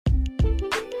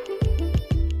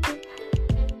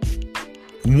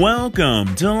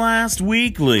Welcome to Last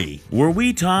Weekly, where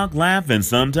we talk, laugh, and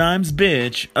sometimes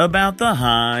bitch about the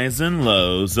highs and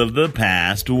lows of the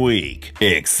past week.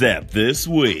 Except this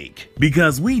week.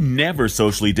 Because we never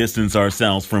socially distance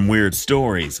ourselves from weird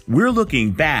stories, we're looking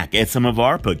back at some of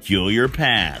our peculiar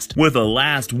past with a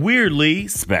Last Weirdly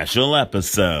special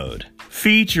episode.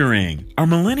 Featuring, are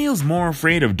millennials more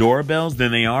afraid of doorbells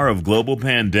than they are of global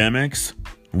pandemics?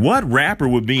 What rapper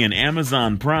would be an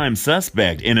Amazon Prime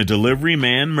suspect in a delivery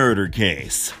man murder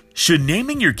case? Should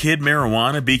naming your kid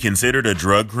marijuana be considered a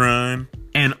drug crime?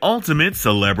 And ultimate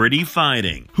celebrity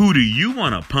fighting. Who do you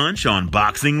want to punch on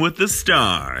Boxing with the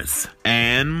Stars?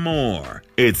 And more.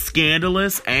 It's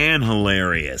scandalous and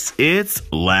hilarious. It's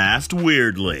Last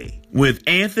Weirdly. With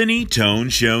Anthony Tone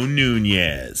Show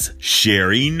Nunez,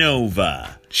 Sherry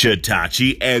Nova,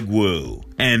 Shitachi Egwu,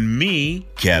 and me,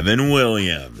 Kevin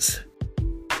Williams.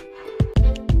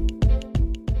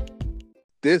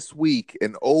 This week,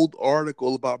 an old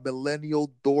article about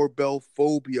millennial doorbell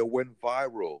phobia went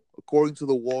viral. According to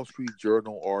the Wall Street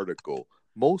Journal article,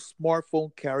 most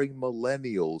smartphone-carrying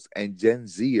millennials and Gen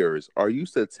Zers are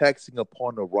used to texting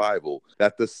upon arrival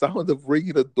that the sound of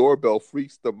ringing a doorbell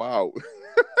freaks them out.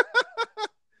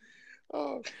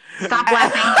 Oh. Stop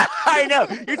laughing. I know.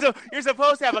 You're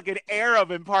supposed to have like an air of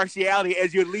impartiality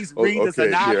as you at least read the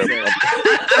synopsis.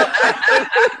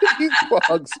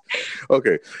 Yeah.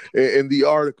 Okay. In the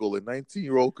article, a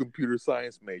 19-year-old computer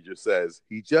science major says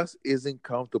he just isn't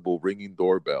comfortable ringing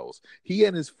doorbells. He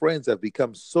and his friends have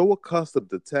become so accustomed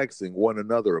to texting one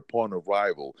another upon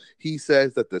arrival. He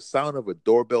says that the sound of a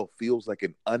doorbell feels like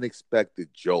an unexpected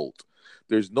jolt.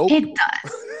 It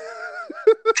does.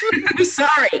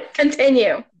 Sorry,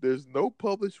 continue. There's no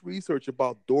published research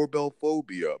about doorbell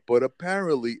phobia, but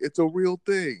apparently it's a real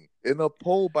thing. In a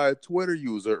poll by a Twitter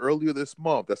user earlier this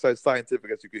month, that's as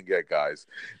scientific as you can get, guys,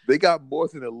 they got more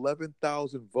than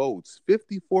 11,000 votes.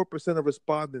 54% of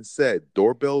respondents said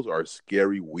doorbells are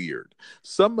scary weird.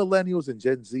 Some millennials and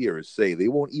Gen Zers say they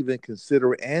won't even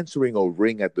consider answering a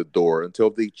ring at the door until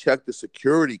they check the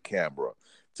security camera.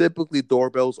 Typically,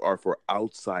 doorbells are for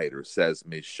outsiders, says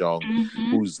Ms. Shung,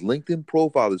 whose LinkedIn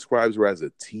profile describes her as a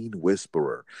teen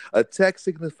whisperer. A text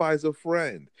signifies a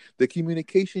friend. The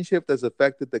communication shift has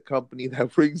affected the company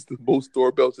that rings the most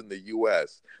doorbells in the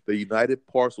U.S. The United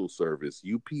Parcel Service,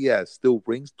 UPS, still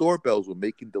rings doorbells when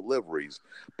making deliveries,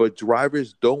 but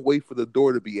drivers don't wait for the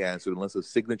door to be answered unless a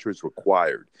signature is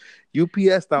required.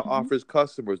 UPS now offers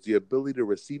customers the ability to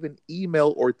receive an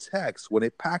email or text when a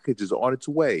package is on its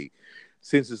way.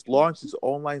 Since its launched its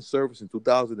online service in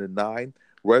 2009,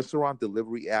 restaurant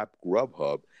delivery app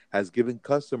Grubhub has given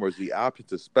customers the option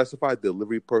to specify the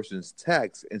delivery person's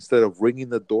text instead of ringing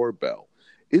the doorbell.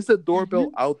 Is the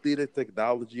doorbell outdated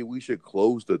technology we should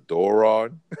close the door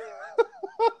on?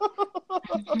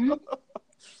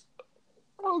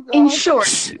 Oh, in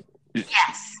short,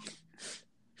 yes.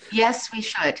 Yes, we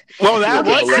should. Well, that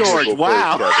was George.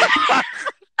 Wow.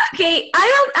 Okay,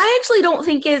 I actually don't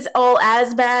think it's all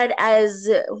as bad as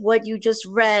what you just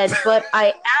read, but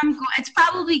it's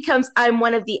probably because I'm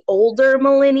one of the older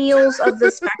millennials of the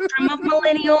spectrum of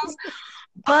millennials.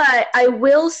 But I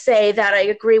will say that I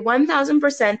agree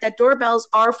 1,000% that doorbells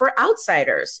are for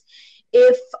outsiders.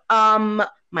 If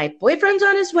my boyfriend's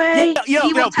on his way, he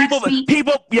will text me.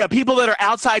 People that are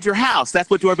outside your house. That's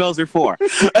what doorbells are for.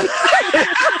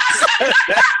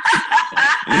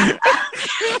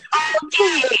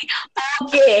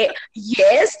 Okay,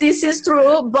 yes, this is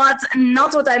true, but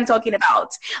not what I'm talking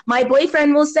about. My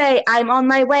boyfriend will say, I'm on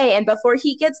my way, and before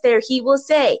he gets there, he will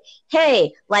say,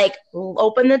 hey, like,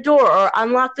 open the door or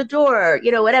unlock the door,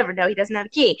 whatever. No, he doesn't have a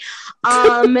key.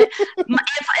 If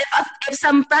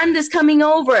some friend is coming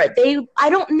over, I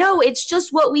don't know, it's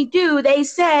just what we do. They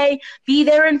say, be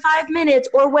there in 5 minutes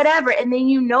or whatever, and then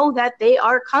you know that they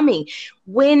are coming.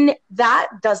 When that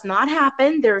does not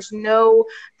happen, there's no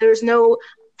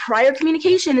prior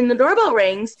communication and the doorbell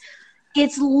rings,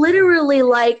 it's literally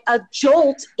like a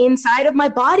jolt inside of my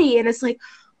body, and it's like,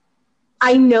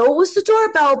 I know it was the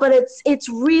doorbell, but it's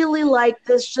really like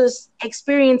this just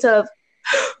experience of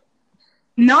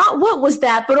not what was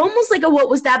that, but almost like a what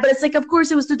was that, but it's like, of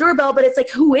course it was the doorbell, but it's like,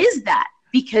 who is that?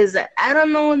 Because I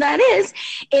don't know what that is.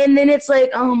 And then it's like,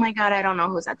 oh my God, I don't know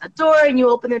who's at the door, and you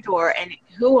open the door, and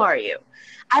who are you?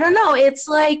 I don't know. It's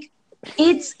like,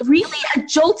 it's really a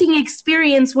jolting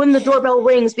experience when the doorbell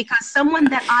rings because someone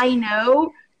that I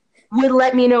know would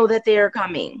let me know that they are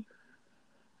coming.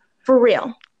 For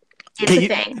real. It's a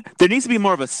thing. There needs to be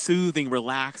more of a soothing,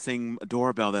 relaxing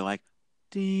doorbell. They're like,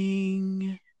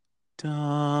 ding,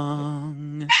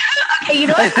 dong. Okay, you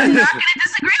know what? I'm not going to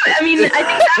disagree with. I mean, I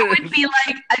think that would be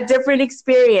like a different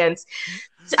experience.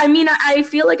 I mean, I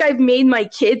feel like I've made my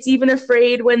kids even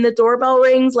afraid when the doorbell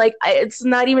rings. Like, it's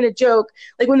not even a joke.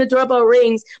 Like, when the doorbell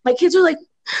rings, my kids are like,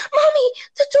 Mommy,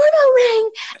 the doorbell rang.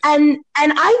 And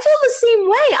I feel the same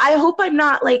way. I hope I'm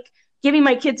not, like, giving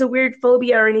my kids a weird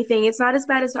phobia or anything. It's not as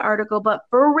bad as the article, but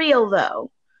for real,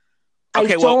 though,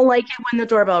 Okay, I don't like it when the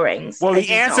doorbell rings. Well, the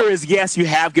answer is yes, you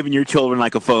have given your children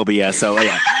like a phobia. So,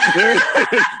 yeah.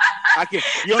 You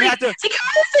don't have to. Like,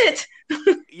 what is it?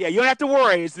 Yeah, you don't have to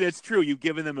worry. It's true. You've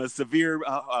given them a severe.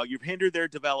 You've hindered their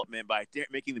development by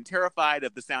making them terrified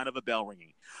of the sound of a bell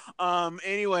ringing.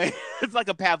 Anyway, it's like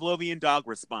a Pavlovian dog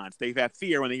response. They have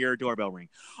fear when they hear a doorbell ring.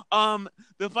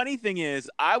 The funny thing is,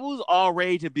 I was all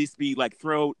ready to be like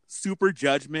throw super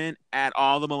judgment at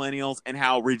all the millennials and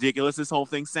how ridiculous this whole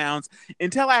thing sounds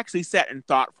until I actually sat and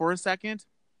thought for a second.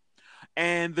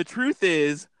 And the truth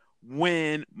is,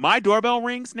 when my doorbell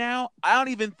rings now, I don't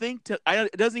even think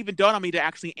it doesn't even dawn on me to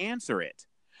actually answer it.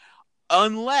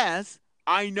 Unless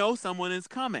I know someone is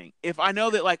coming. If I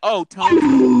know that, like, oh,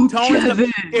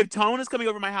 if Tone is coming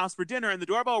over to my house for dinner and the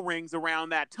doorbell rings around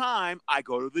that time, I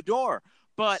go to the door.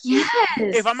 But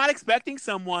if I'm not expecting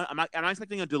someone, I'm not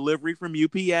expecting a delivery from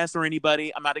UPS or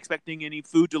anybody. I'm not expecting any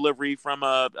food delivery from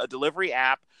a delivery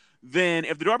app. Then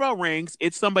if the doorbell rings,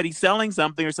 it's somebody selling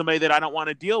something or somebody that I don't want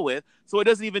to deal with. So it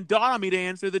doesn't even dawn on me to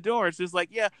answer the door. It's just like,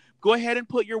 yeah, go ahead and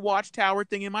put your watchtower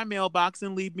thing in my mailbox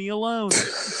and leave me alone.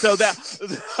 So that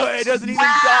it doesn't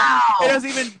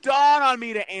even dawn on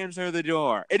me to answer the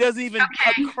door. It doesn't even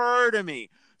occur to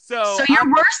me. So you're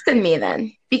worse than me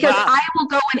then, because I will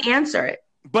go and answer it.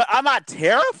 But I'm not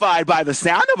terrified by the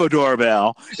sound of a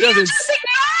doorbell. You just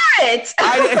ignore it.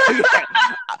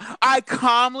 I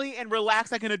calmly and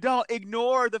relaxed like an adult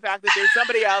ignore the fact that there's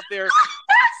somebody out there.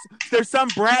 There's some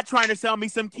brat trying to sell me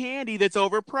some candy that's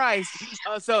overpriced.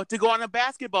 So to go on a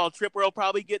basketball trip where I'll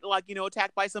probably get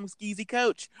attacked by some skeezy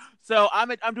coach. So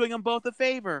I'm doing them both a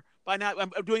favor by not.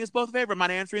 I'm doing us both a favor. I'm not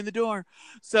answering the door.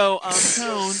 So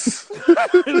Tone,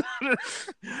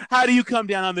 how do you come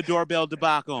down on the doorbell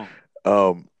debacle?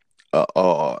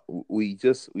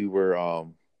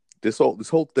 This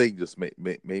whole thing just made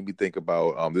me think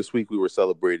about this week we were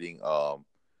celebrating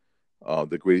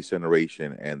the Greatest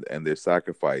Generation and their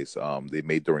sacrifice they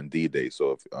made during D-Day.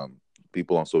 So if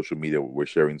people on social media were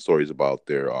sharing stories about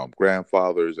their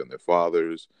grandfathers and their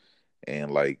fathers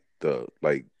and like the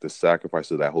sacrifice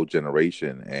of that whole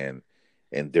generation,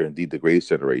 and they're indeed the Greatest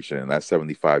Generation, and that's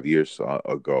 75 years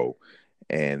ago.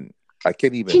 And I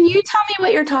can't even. Can you tell me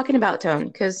what you're talking about, Tone?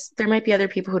 Because there might be other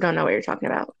people who don't know what you're talking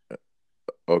about.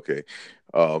 Okay.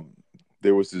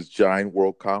 There was this giant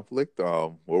world conflict,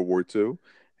 World War II,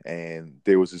 and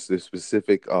there was this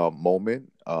specific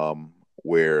moment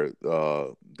where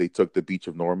they took the beach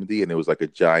of Normandy, and it was like a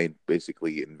giant,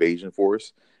 basically, invasion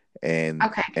force. And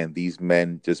these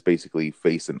men just basically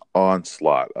faced an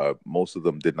onslaught. Most of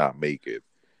them did not make it.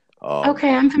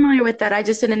 I'm familiar with that. I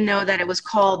just didn't know that it was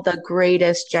called The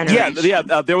Greatest Generation. Yeah.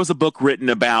 There was a book written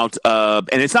about, and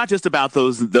it's not just about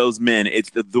those men. It's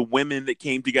the women that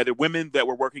came together, women that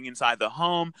were working inside the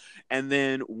home, and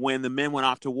then when the men went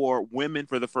off to war, women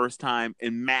for the first time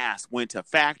in mass went to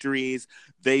factories.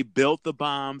 They built the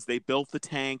bombs, they built the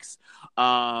tanks,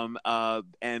 and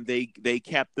they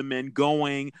kept the men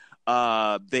going.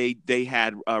 They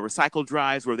had recycle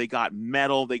drives where they got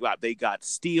metal, they got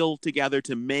steel together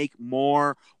to make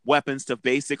more weapons to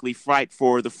basically fight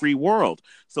for the free world.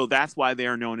 So that's why they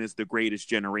are known as the Greatest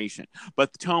Generation.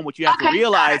 But Tone, what you have to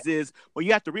realize is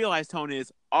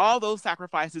all those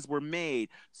sacrifices were made.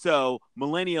 So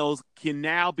millennials can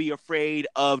now be afraid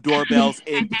of doorbells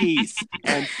in peace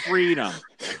and freedom.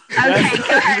 That's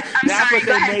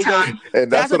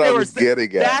what I was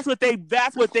getting at.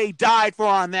 That's what they died for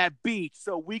on that beach.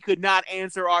 So we could not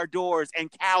answer our doors and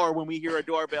cower when we hear a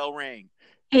doorbell ring.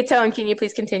 Hey, Tone, can you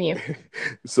please continue?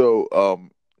 So,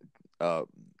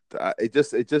 it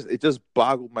just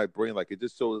boggled my brain. Like, it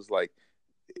just shows like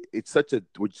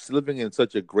we're just living in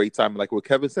such a great time. Like what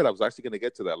Kevin said, I was actually going to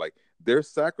get to that. Like their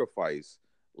sacrifice,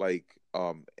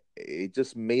 it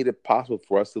just made it possible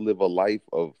for us to live a life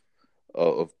of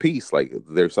peace. Like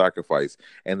their sacrifice,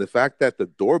 and the fact that the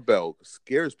doorbell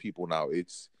scares people now.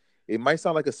 It might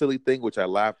sound like a silly thing, which I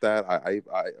laughed at.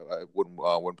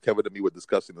 When Kevin and me were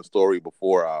discussing the story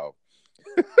before, I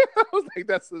was like,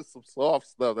 "That's some soft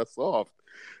stuff. That's soft."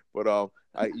 But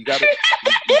you gotta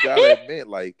admit,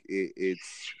 like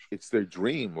it's their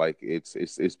dream. Like it's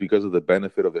because of the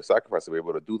benefit of their sacrifice to be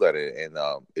able to do that, and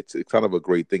it's kind of a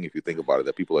great thing if you think about it.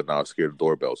 That people are now scared of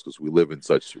doorbells because we live in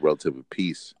such relative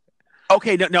peace.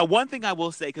 Okay, now one thing I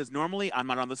will say, because normally I'm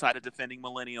not on the side of defending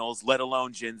millennials, let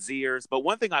alone Gen Zers, but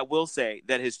one thing I will say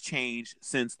that has changed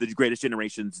since the Greatest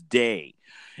Generation's day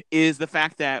is the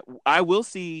fact that I will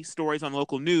see stories on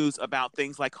local news about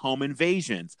things like home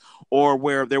invasions, or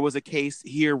where there was a case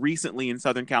here recently in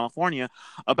Southern California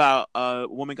about a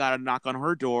woman got a knock on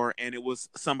her door, and it was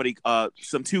somebody,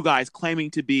 some two guys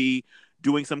claiming to be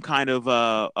doing some kind of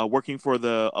working for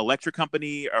the electric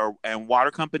company and water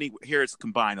company. Here it's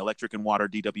combined, electric and water,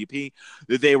 DWP.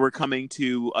 That they were coming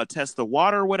to test the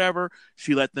water or whatever.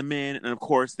 She let them in, and of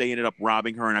course they ended up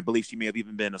robbing her, and I believe she may have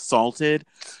even been assaulted.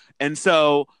 And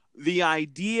so the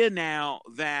idea now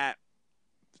that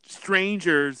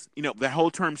strangers, the whole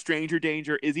term stranger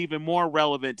danger is even more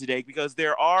relevant today, because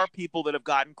there are people that have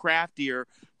gotten craftier.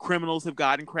 Criminals have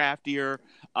gotten craftier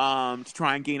to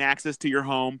try and gain access to your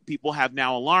home. People have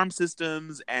now alarm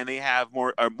systems, and they have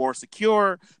are more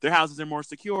secure. Their houses are more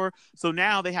secure. So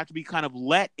now they have to be kind of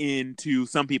let into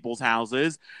some people's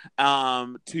houses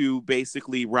to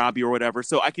basically rob you or whatever.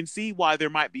 So I can see why there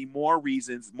might be more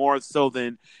reasons, more so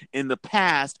than in the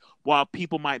past, while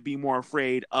people might be more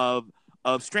afraid of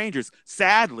strangers.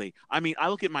 Sadly, I mean, I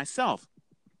look at myself.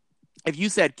 If you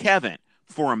said, Kevin,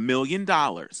 for $1 million,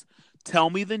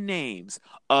 tell me the names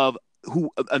of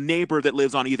a neighbor that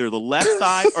lives on either the left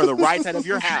side or the right side of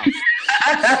your house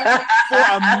for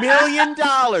 $1 million.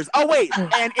 Oh wait,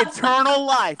 and eternal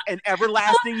life and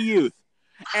everlasting youth,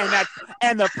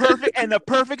 and the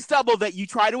perfect stubble that you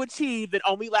try to achieve that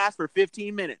only lasts for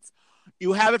 15 minutes.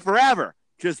 You have it forever.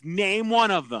 Just name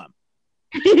one of them.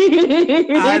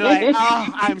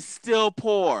 I'm still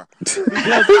poor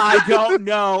because I don't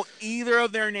know either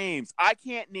of their names. I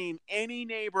can't name any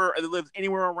neighbor that lives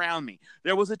anywhere around me.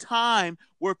 There was a time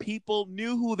where people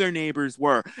knew who their neighbors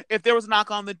were. If there was a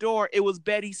knock on the door, it was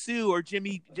Betty Sue or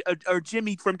Jimmy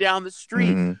from down the street.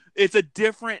 Mm-hmm. It's a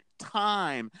different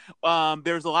time.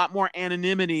 There's a lot more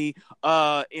anonymity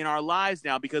in our lives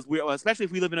now, because especially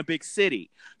if we live in a big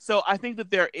city. So I think that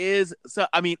there is. So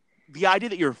I mean, the idea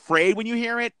that you're afraid when you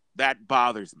hear it, that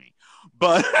bothers me.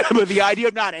 But the idea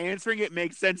of not answering it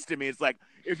makes sense to me. It's like,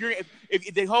 if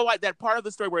the whole, that part of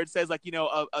the story where it says, like,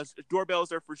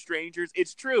 doorbells are for strangers,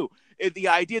 it's true. The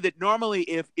idea that normally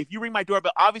if you ring my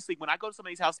doorbell, obviously when I go to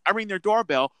somebody's house, I ring their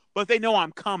doorbell, but they know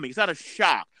I'm coming. It's not a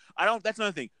shock. That's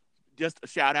another thing. Just a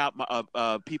shout out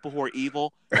people who are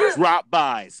evil. Drop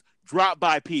by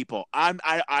people.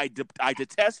 I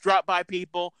detest drop by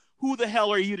people. Who the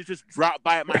hell are you to just drop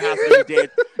by at my house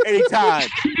anytime?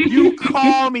 You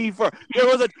call me for. There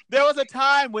was a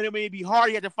time when it may be hard.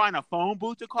 You had to find a phone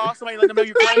booth to call somebody, let them know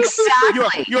you're coming.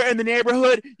 Exactly. You're in the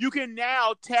neighborhood. You can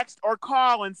now text or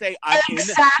call and say, I'm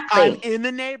in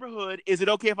the neighborhood. Is it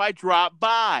okay if I drop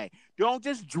by? Don't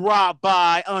just drop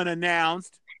by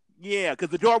unannounced. Yeah, because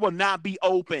the door will not be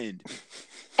opened.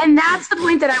 And that's the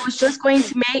point that I was just going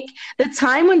to make. The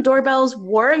time when doorbells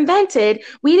were invented,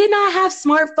 we did not have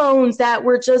smartphones that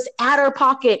were just at our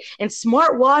pocket and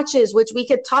smart watches, which we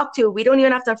could talk to. We don't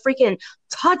even have to freaking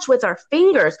touch with our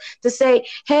fingers to say,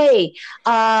 hey,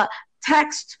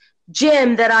 text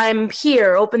Jim that I'm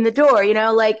here, open the door.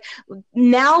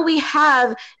 Now we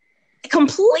have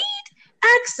complete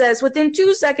access within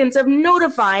 2 seconds of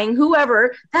notifying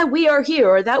whoever that we are here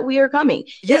or that we are coming.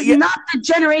 It's not the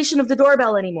generation of the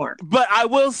doorbell anymore. But I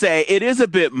will say it is a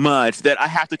bit much that I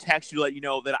have to text you to let you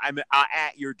know that I'm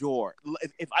at your door.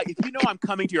 If you know I'm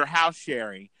coming to your house,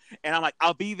 Sherry, and I'm like,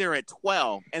 I'll be there at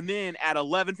 12, and then at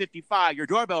 11:55 your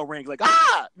doorbell rings, like,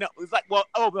 no, it's like, well,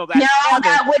 oh no,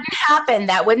 that wouldn't happen.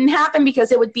 That wouldn't happen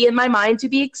because it would be in my mind to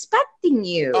be expecting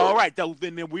you. All right, then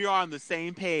we are on the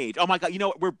same page. Oh my God, you know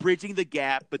what? We're bridging the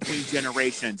gap between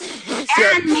generations.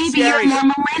 And maybe you're more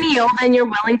millennial than you're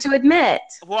willing to admit.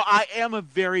 Well, I am a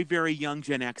very, very young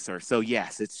Gen Xer, so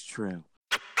yes, it's true.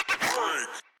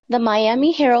 The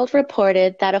Miami Herald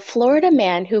reported that a Florida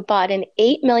man who bought an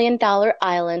 $8 million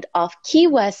island off Key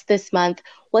West this month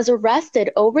was arrested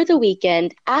over the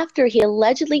weekend after he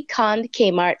allegedly conned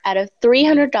Kmart out of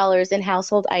 $300 in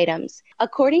household items.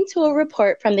 According to a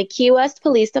report from the Key West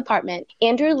Police Department,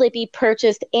 Andrew Lippy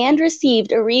purchased and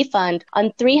received a refund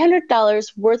on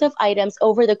 $300 worth of items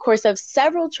over the course of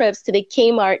several trips to the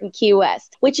Kmart in Key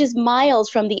West, which is miles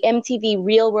from the MTV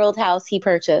Real World house he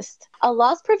purchased. A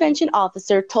loss prevention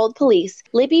officer told police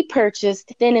Lippy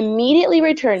purchased, then immediately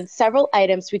returned several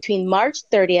items between March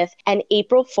 30th and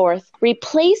April 4th,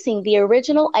 replacing the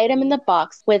original item in the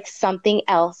box with something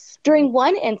else. During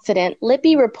one incident,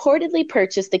 Lippy reportedly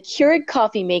purchased a Keurig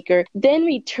coffee maker, then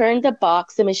returned the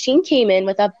box. The machine came in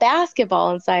with a basketball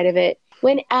inside of it.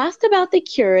 When asked about the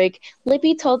Keurig,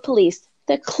 Lippy told police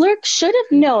the clerk should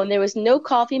have known there was no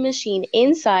coffee machine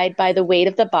inside by the weight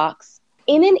of the box.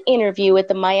 In an interview with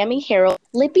the Miami Herald,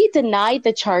 Lippi denied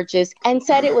the charges and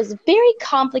said it was very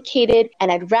complicated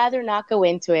and I'd rather not go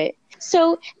into it.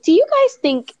 So, do you guys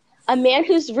think a man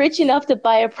who's rich enough to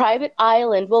buy a private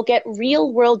island will get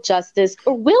real-world justice,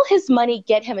 or will his money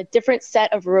get him a different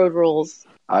set of road rules?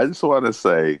 I just want to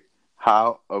say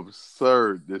how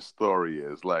absurd this story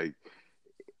is. Like,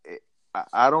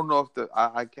 I don't know if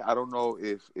I don't know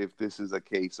if this is a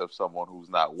case of someone who's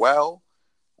not well,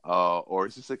 or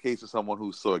is this a case of someone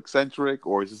who's so eccentric,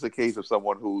 or is this a case of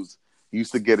someone who's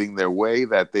used to getting their way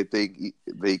that they think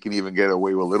they can even get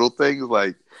away with little things?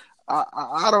 Like,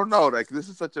 I don't know. Like, this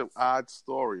is such an odd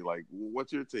story. Like,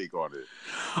 what's your take on it?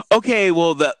 Okay,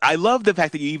 well, I love the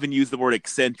fact that you even use the word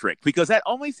eccentric, because that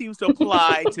only seems to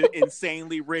apply to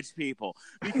insanely rich people.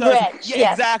 Because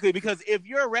yes. Exactly. Because if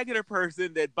you're a regular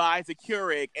person that buys a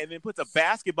Keurig and then puts a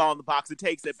basketball in the box and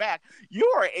takes it back,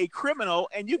 you are a criminal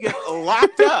and you get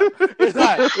locked up. It's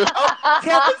like, oh,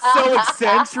 Kevin's so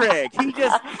eccentric.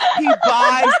 He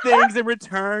buys things and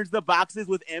returns the boxes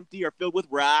with empty or filled with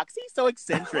rocks. He's so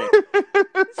eccentric.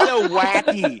 So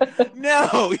wacky.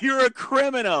 No, you're a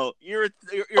criminal. You're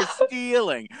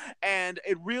stealing. And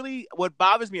it really, what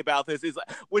bothers me about this is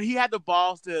when he had the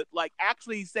balls to like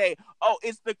actually say, oh,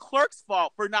 it's the clerk's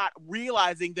fault for not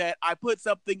realizing that I put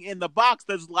something in the box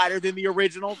that's lighter than the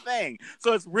original thing.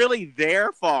 So it's really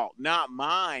their fault, not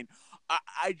mine.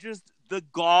 I just, the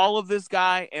gall of this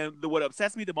guy, and what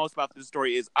upsets me the most about this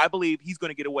story is I believe he's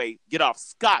going to get off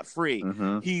scot-free.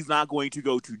 Mm-hmm. He's not going to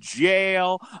go to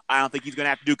jail. I don't think he's going to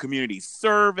have to do community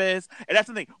service. And that's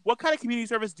the thing. What kind of community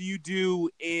service do you do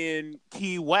in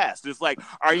Key West? It's like,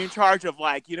 are you in charge of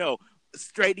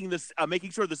straightening this,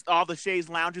 making sure all the chaise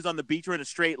lounges on the beach are in a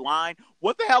straight line?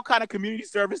 What the hell kind of community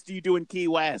service do you do in Key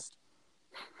West?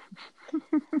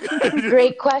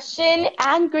 Great question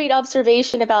and great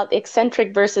observation about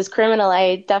eccentric versus criminal.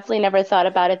 I definitely never thought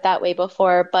about it that way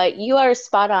before, but you are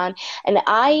spot on. And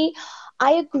I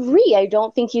agree. I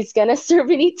don't think he's going to serve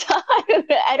any time.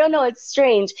 I don't know. It's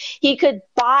strange. He could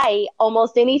buy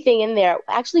almost anything in there.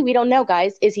 Actually, we don't know,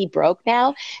 guys. Is he broke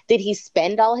now? Did he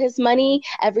spend all his money,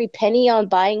 every penny on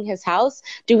buying his house?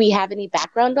 Do we have any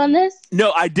background on this?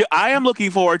 No, I do. I am looking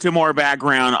forward to more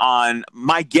background on.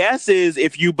 My guess is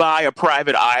if you buy a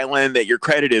private island that your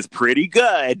credit is pretty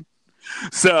good.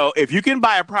 So if you can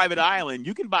buy a private island,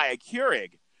 you can buy a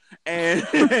Keurig.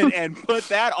 And put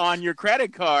that on your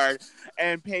credit card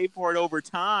and pay for it over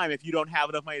time if you don't have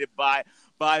enough money to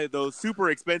buy those super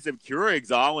expensive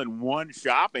Keurigs all in one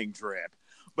shopping trip.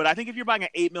 But I think if you're buying an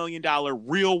 $8 million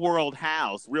real-world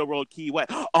house, real-world Key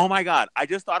West, oh, my God, I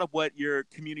just thought of what your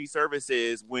community service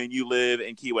is when you live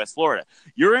in Key West, Florida.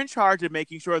 You're in charge of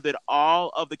making sure that all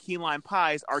of the key lime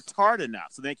pies are tart enough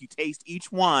so that you taste each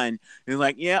one and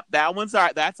like, yep, that one's all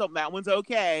right. That one's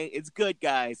okay. It's good,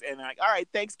 guys. And they're like, all right,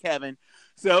 thanks, Kevin.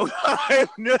 So I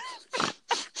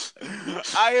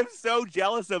am so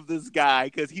jealous of this guy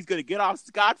because he's going to get off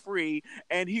scot-free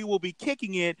and he will be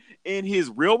kicking it in his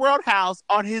real-world house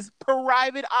on his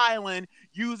private island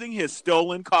using his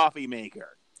stolen coffee maker.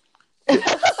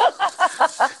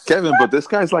 Kevin, but this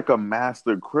guy's like a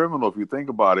master criminal if you think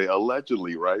about it,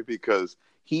 allegedly, right? Because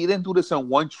he didn't do this on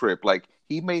one trip. Like,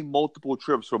 he made multiple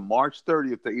trips from March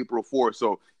 30th to April 4th.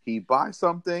 So he buys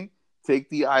something, take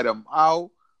the item out,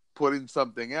 put in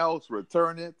something else,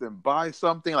 return it, then buy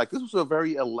something. Like, this was a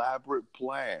very elaborate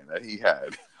plan that he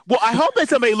had. Well, I hope that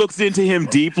somebody looks into him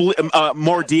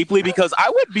more deeply, because I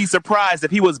would be surprised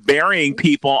if he was burying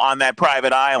people on that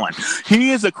private island. He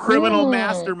is a criminal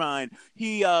mastermind.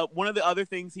 He one of the other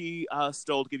things he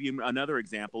stole, to give you another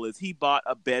example, is he bought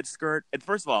a bed skirt. And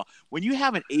first of all, when you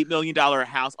have an $8 million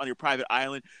house on your private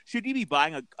island, should you be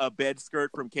buying a bed skirt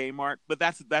from Kmart? But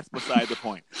that's beside the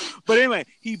point. But anyway,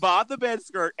 he bought the bed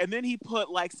skirt and then he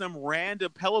put like some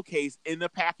random pillowcase in the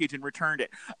package and returned it.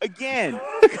 Again.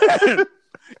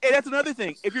 And that's another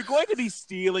thing. If you're going to be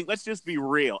stealing, let's just be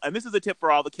real. And this is a tip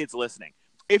for all the kids listening.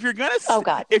 If you're gonna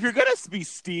be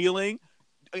stealing,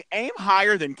 aim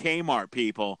higher than Kmart,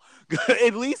 people.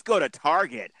 At least go to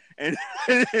Target and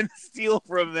steal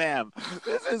from them.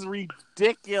 This is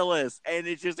ridiculous, and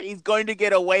it's just he's going to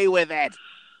get away with it.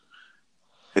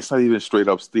 It's not even straight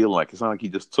up stealing. Like, it's not like he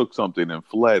just took something and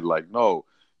fled. Like, no,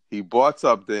 he bought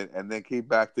something and then came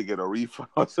back to get a refund.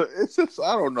 So it's just,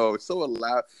 I don't know. It's so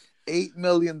loud. $8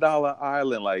 million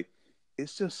island, like,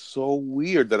 it's just so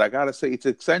weird that I gotta say it's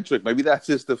eccentric. Maybe that's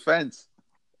his defense.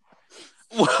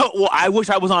 Well, I wish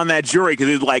I was on that jury, because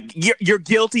it's like you're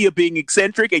guilty of being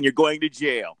eccentric and you're going to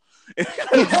jail. And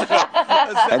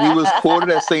he was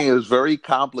quoted as saying it was very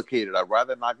complicated. I'd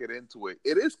rather not get into it.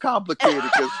 It is complicated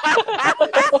because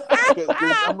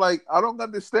I'm like, I don't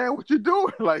understand what you're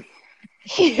doing. Like,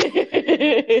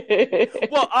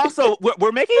 Well, also,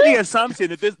 we're making the assumption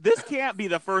that this can't be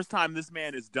the first time this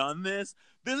man has done this.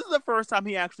 This is the first time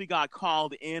he actually got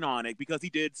called in on it because he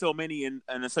did so many in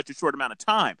such a short amount of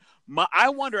time. I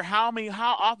wonder how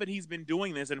often he's been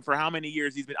doing this and for how many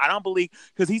years he's been. I don't believe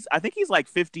because I think he's like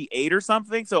 58 or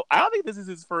something. So I don't think this is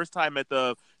his first time at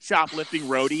the shoplifting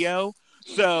rodeo.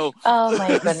 So, oh my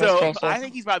goodness gracious. I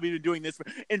think he's probably been doing this.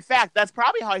 In fact, that's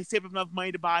probably how he saved enough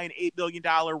money to buy an $8 billion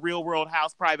real world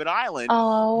house private island.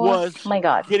 Oh, was my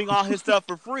God. Getting all his stuff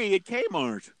for free at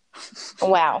Kmart.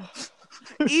 Wow.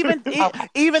 Even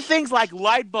things like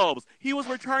light bulbs. He was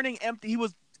returning empty. He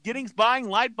was buying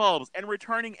light bulbs and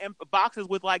returning boxes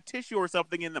with like tissue or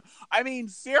something in them. I mean,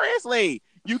 seriously,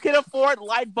 you can afford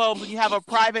light bulbs when you have a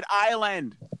private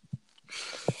island.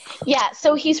 Yeah,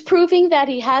 so he's proving that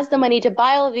he has the money to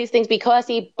buy all of these things because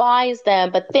he buys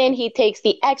them, but then he takes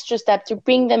the extra step to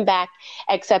bring them back,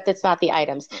 except it's not the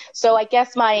items. So I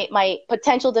guess my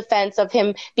potential defense of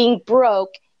him being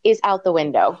broke is out the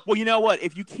window. Well, you know what?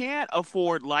 If you can't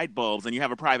afford light bulbs and you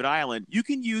have a private island, you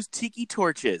can use tiki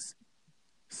torches.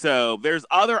 So there's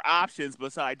other options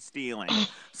besides stealing.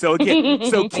 So again,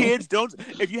 kids don't.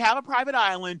 If you have a private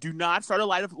island, do not start a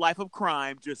life of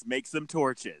crime. Just make some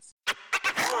torches.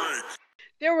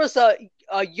 There was a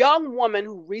young woman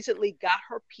who recently got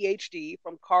her PhD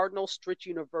from Cardinal Stritch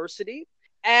University,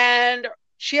 and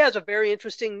she has a very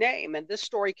interesting name. And this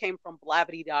story came from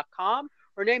Blavity.com.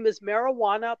 Her name is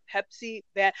Marijuana Pepsi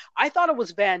Van. I thought it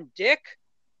was Van Dyck,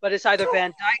 but it's either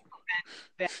Van Dyke or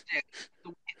Van Dyck. The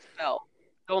way it's spelled.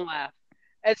 Don't laugh.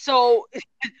 And so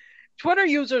Twitter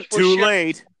users were too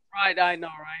late. Right, I know,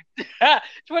 right?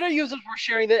 Twitter users were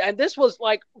sharing that, and this was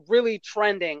like really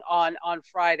trending on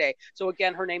Friday. So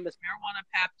again, her name is Marijuana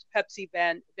Pepsi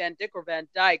Van Dyck or Van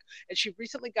Dyke, and she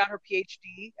recently got her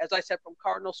PhD, as I said, from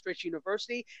Cardinal Stritch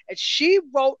University, and she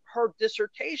wrote her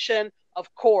dissertation,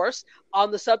 of course,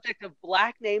 on the subject of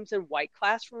Black names in white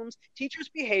classrooms, teachers'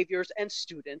 behaviors, and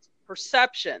students'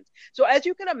 perceptions. So as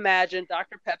you can imagine,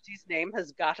 Dr. Pepsi's name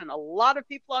has gotten a lot of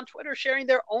people on Twitter sharing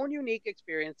their own unique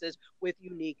experiences with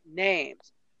unique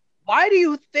names. Why do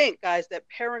you think, guys, that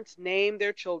parents name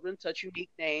their children such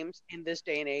unique names in this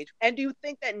day and age? And do you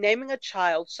think that naming a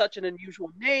child such an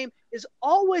unusual name is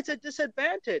always a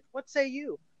disadvantage? What say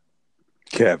you?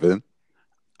 Kevin.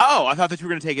 Oh, I thought that you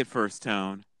were going to take it first,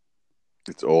 Tone.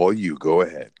 It's all you. Go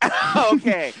ahead.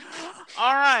 Okay.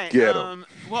 All right. Get him.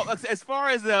 Well, as far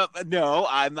as no,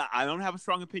 I'm not, I don't have a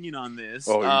strong opinion on this.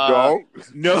 Oh, you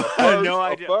don't? No, first, no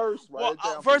idea. Well,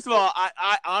 first of all,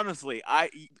 I honestly,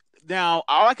 now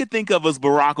all I could think of was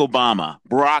Barack Obama,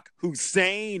 Barack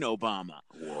Hussein Obama,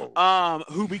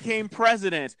 who became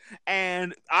president,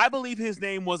 and I believe his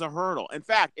name was a hurdle. In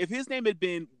fact, if his name had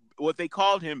been what they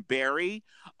called him, Barry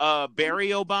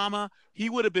Obama, he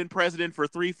would have been president for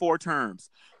 3-4 terms.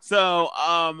 So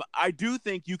I do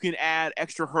think you can add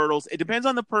extra hurdles. It depends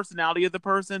on the personality of the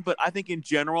person, but I think in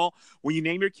general, when you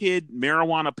name your kid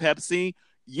Marijuana Pepsi,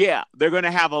 yeah, they're going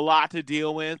to have a lot to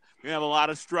deal with. They're going to have a lot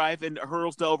of strife and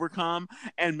hurdles to overcome,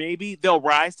 and maybe they'll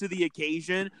rise to the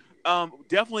occasion.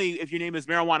 Definitely, if your name is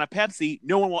Marijuana Pepsi,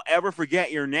 no one will ever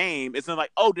forget your name. It's not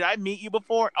like, oh, did I meet you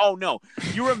before? Oh, no.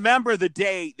 You remember the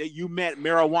day that you met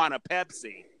Marijuana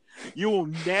Pepsi. You will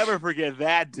never forget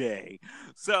that day.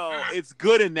 So it's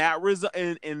good in that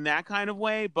in that kind of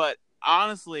way. But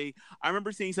honestly, I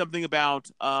remember seeing something about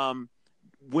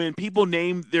when people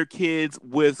name their kids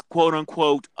with quote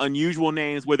unquote unusual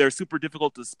names where they're super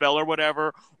difficult to spell or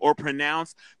whatever or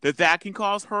pronounce, that can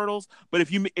cause hurdles. But if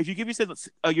you give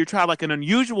your child like an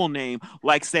unusual name,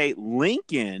 like say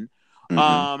Lincoln,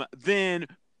 then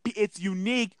it's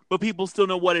unique, but people still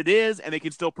know what it is and they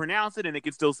can still pronounce it and they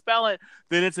can still spell it,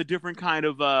 then it's a different kind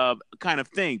of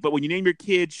thing. But when you name your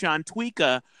kid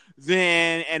Shantwika,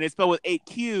 and it's spelled with 8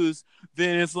 Q's,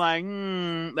 then it's like,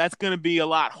 that's going to be a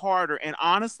lot harder. And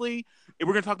honestly, if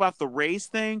we're going to talk about the race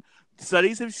thing,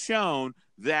 studies have shown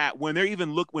that when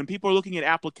people are looking at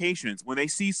applications, when they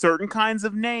see certain kinds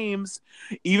of names,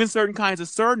 even certain kinds of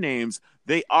surnames,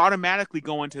 they automatically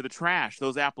go into the trash,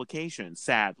 those applications,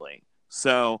 sadly.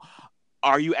 So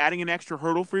are you adding an extra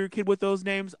hurdle for your kid with those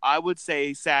names? I would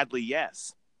say, sadly,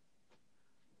 yes.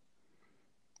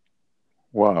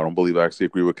 Wow, I don't believe I actually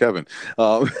agree with Kevin.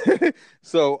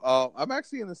 So I'm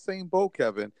actually in the same boat,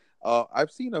 Kevin.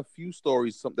 I've seen a few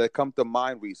stories that come to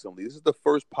mind recently. This is the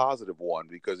first positive one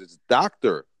because it's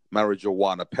Dr.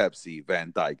 Marijuana Pepsi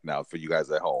Van Dyke now for you guys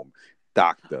at home.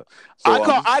 Doctor. So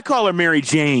I call her Mary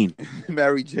Jane.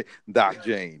 Mary Jane. Doc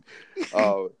Jane.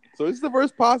 So So this is the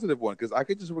first positive one because I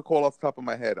could just recall off the top of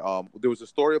my head. There was a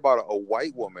story about a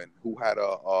white woman who had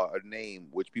a name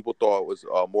which people thought was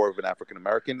more of an African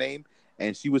American name,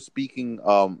 and she was speaking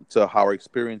to how her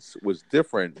experience was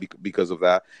different because of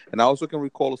that. And I also can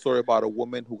recall a story about a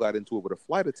woman who got into it with a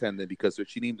flight attendant because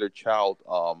she named her child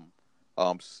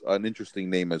an interesting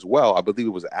name as well. I believe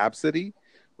it was Absidy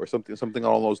or something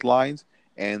along those lines.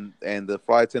 And the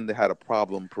flight attendant had a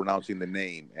problem pronouncing the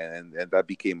name, and that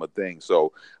became a thing.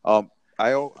 So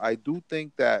I do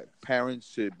think that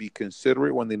parents should be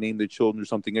considerate when they name their children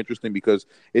something interesting because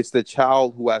it's the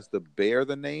child who has to bear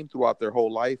the name throughout their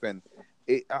whole life. And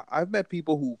I've met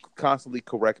people who constantly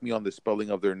correct me on the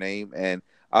spelling of their name, and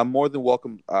I'm more than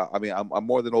welcome. I'm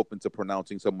more than open to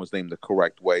pronouncing someone's name the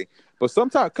correct way. But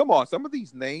sometimes, come on, some of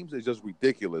these names is just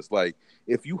ridiculous. Like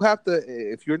if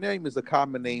your name is a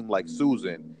common name like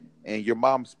Susan, and your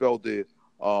mom spelled it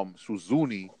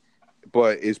Suzuni,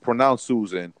 but it's pronounced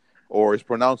Susan, or it's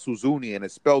pronounced Suzuni and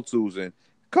it's spelled Susan.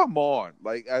 Come on,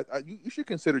 like you should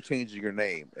consider changing your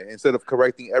name instead of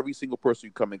correcting every single person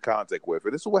you come in contact with.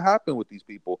 And this is what happened with these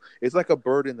people. It's like a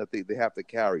burden that they have to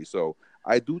carry. So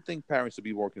I do think parents should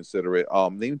be more considerate.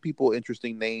 Naming people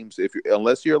interesting names.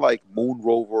 Unless you're like Moon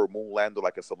Rover or Moonlander,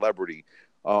 like a celebrity,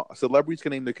 celebrities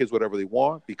can name their kids whatever they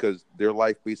want because their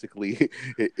life basically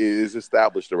is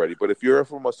established already. But if you're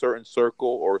from a certain circle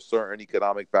or a certain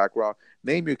economic background,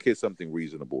 name your kid something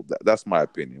reasonable. That's my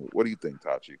opinion. What do you think,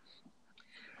 Tachi?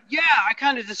 Yeah, I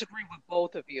kind of disagree with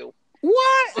both of you.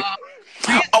 What?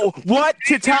 What?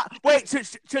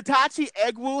 Chitachi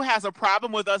Egwu has a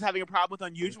problem with us having a problem with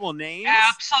unusual names?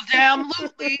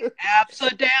 Absolutely.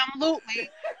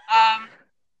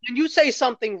 When you say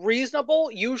something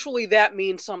reasonable, usually that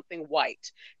means something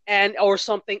white or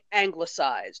something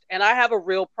anglicized. And I have a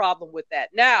real problem with that.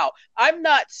 Now, I'm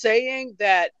not saying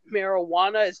that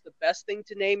marijuana is the best thing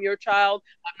to name your child.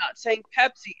 I'm not saying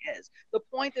Pepsi is. The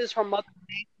point is her mother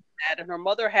named that, and her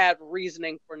mother had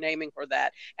reasoning for naming her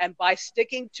that. And by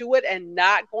sticking to it and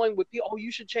not going with people,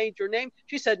 you should change your name.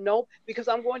 She said, no, because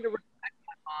I'm going to respect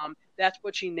my mom. That's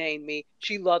what she named me.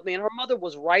 She loved me. And her mother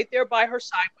was right there by her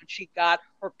side when she got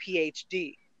her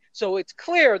PhD. So it's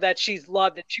clear that she's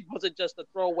loved and she wasn't just a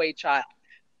throwaway child.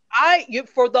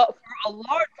 For the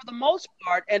most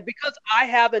part, and because I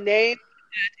have a name,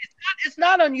 it's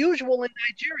not unusual in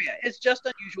Nigeria. It's just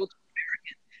unusual to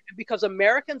Americans. And because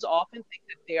Americans often think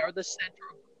that they are the center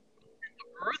of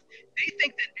the earth, they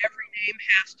think that every name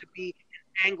has to be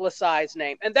an anglicized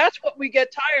name. And that's what we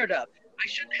get tired of. I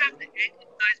shouldn't have to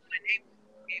anglicize my name to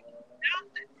be able to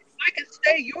pronounce it. If I can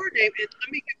say your name, and let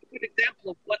me give you an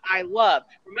example of what I love.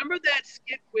 Remember that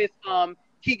skit with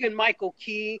Keegan-Michael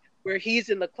Key, where he's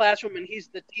in the classroom and he's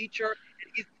the teacher, and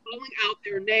he's calling out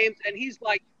their names, and he's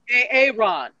like, hey,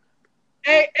 Aaron.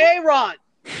 Hey, Aaron.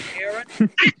 Aaron.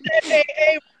 I said, hey,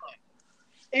 Aaron.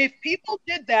 If people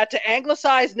did that to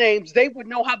anglicize names, they would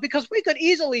know how, because we could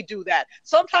easily do that.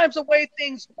 Sometimes the way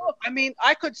things look,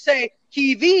 I could say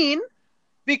Kevin,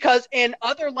 because in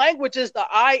other languages, the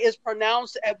I is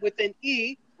pronounced with an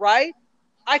E, right?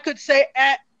 I could say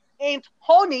Ain't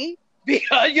Honey,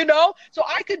 because, so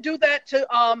I could do that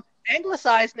to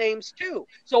anglicized names too.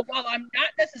 So while I'm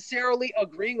not necessarily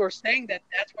agreeing or saying that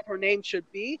that's what her name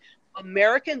should be,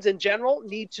 Americans in general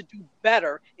need to do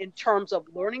better in terms of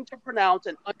learning to pronounce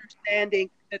and understanding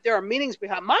that there are meanings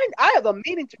behind mine. I have a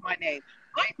meaning to my name.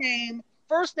 My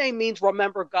first name means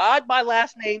remember God. My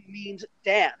last name means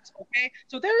dance. Okay,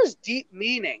 so there is deep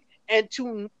meaning, and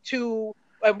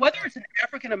whether it's an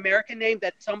African American name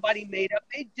that somebody made up,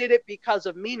 they did it because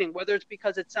of meaning. Whether it's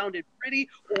because it sounded pretty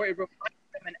or it reflected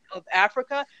them of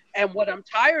Africa. And what I'm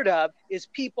tired of is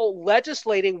people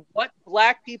legislating what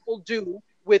Black people do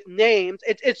with names.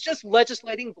 It's just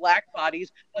legislating Black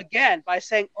bodies again by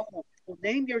saying, well,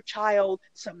 name your child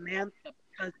Samantha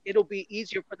because it'll be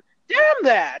easier for them. Damn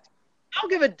that. I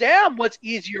don't give a damn what's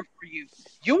easier for you.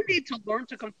 You need to learn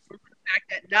to confront the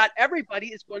fact that not everybody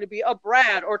is going to be a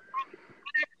Brad or whatever.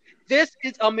 This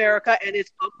is America, and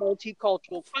it's a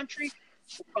multicultural country.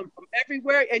 People come from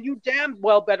everywhere, and you damn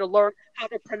well better learn how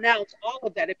to pronounce all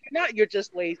of that. If you're not, you're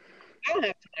just lazy. I don't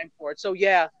have time for it. So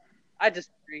yeah, I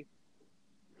disagree.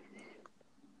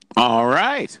 All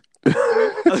right. Can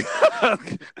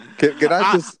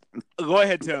I just go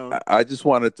ahead, Tone? I just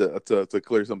wanted to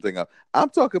clear something up. I'm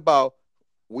talking about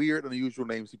weird, unusual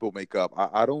names people make up.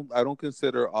 I don't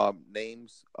consider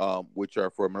names which are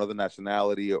from another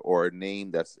nationality or a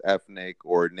name that's ethnic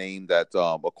or a name that's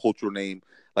a cultural name.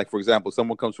 Like for example,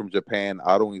 someone comes from Japan.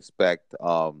 I don't expect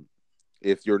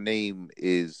if your name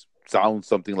sounds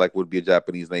something like would be a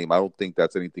Japanese name. I don't think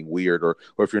that's anything weird. Or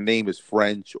if your name is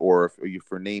French, or if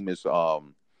your name is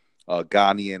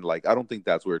Ghanaian. Like, I don't think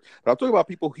that's weird. But I'm talking about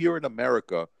people here in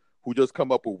America who just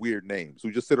come up with weird names,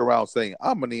 who just sit around saying,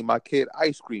 "I'm gonna name my kid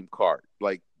Ice Cream Cart."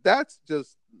 Like, that's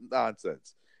just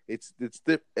nonsense.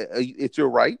 It's your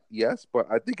right, yes, but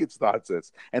I think it's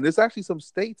nonsense. And there's actually some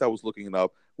states I was looking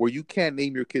up where you can't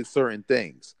name your kids certain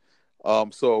things.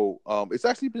 It's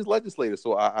actually been legislated.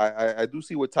 So I do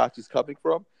see where Tachi's coming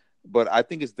from, but I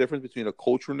think it's different between a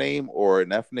cultural name or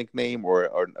an ethnic name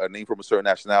or a name from a certain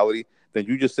nationality than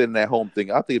you just sitting at home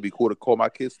thinking, I think it'd be cool to call my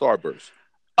kid Starburst.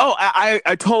 Oh,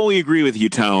 I totally agree with you,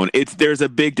 Tone. There's a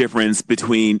big difference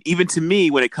between, even to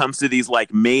me, when it comes to these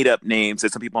like made up names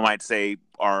that some people might say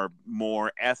are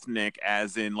more ethnic,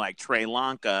 as in like Sri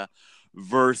Lanka,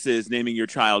 versus naming your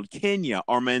child Kenya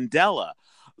or Mandela.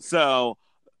 So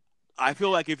I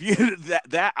feel like if you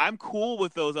that I'm cool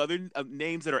with those other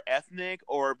names that are ethnic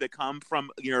or that come from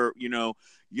your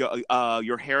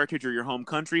heritage or your home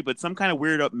country, but some kind of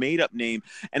weird made up name.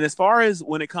 And as far as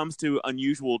when it comes to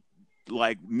unusual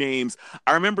like names,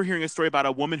 I remember hearing a story about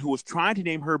a woman who was trying to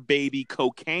name her baby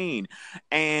Cocaine,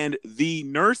 and the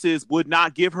nurses would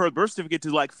not give her a birth certificate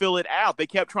to like fill it out. They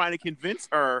kept trying to convince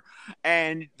her,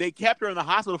 and they kept her in the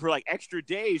hospital for like extra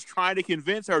days trying to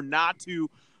convince her not to,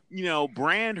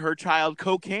 brand her child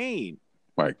Cocaine.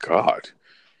 My God.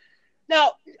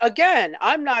 Now, again,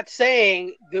 I'm not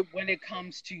saying that when it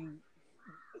comes to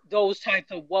those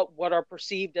types of what are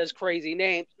perceived as crazy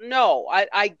names. No,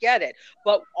 I get it.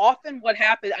 But often what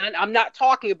happens, and I'm not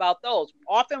talking about those,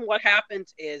 often what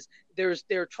happens is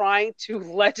they're trying to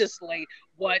legislate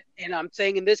what, and I'm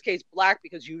saying in this case black,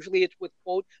 because usually it's with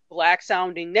quote black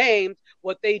sounding names,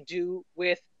 what they do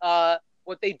with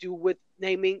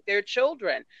naming their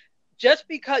children. Just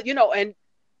because, and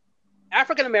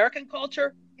African American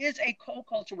culture is a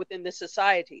co-culture within this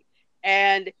society.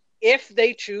 And if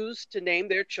they choose to name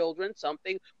their children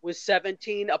something with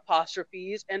 17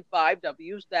 apostrophes and 5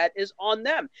 W's, that is on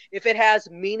them. If it has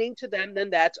meaning to them, then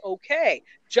that's okay.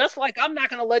 Just like I'm not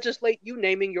going to legislate you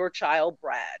naming your child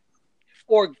Brad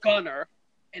or Gunner,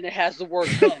 and it has the word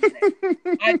gun in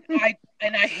it.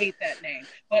 I hate that name.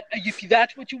 But if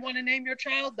that's what you want to name your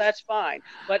child, that's fine.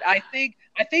 But I think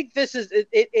this is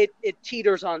it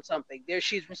teeters on something.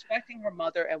 She's respecting her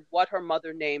mother and what her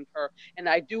mother named her, and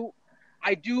I do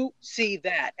see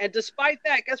that. And despite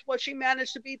that, guess what? She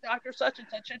managed to be Dr. Such and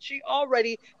Such, and she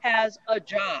already has a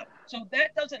job. So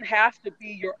that doesn't have to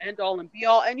be your end all and be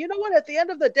all. And you know what? At the end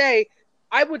of the day,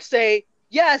 I would say,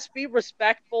 yes, be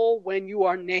respectful when you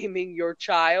are naming your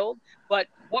child, but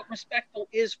what respectful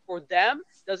is for them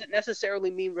doesn't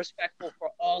necessarily mean respectful for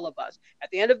all of us. At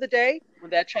the end of the day,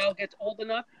 when that child gets old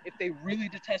enough, if they really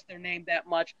detest their name that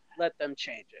much, let them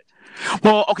change it.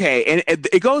 Well, okay, and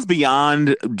it goes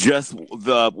beyond just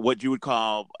what you would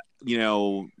call,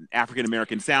 African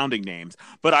American sounding names.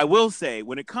 But I will say,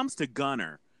 when it comes to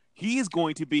Gunner, he is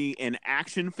going to be an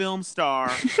action film star.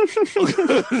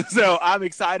 So I'm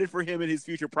excited for him and his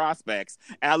future prospects.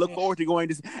 And I look forward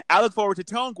to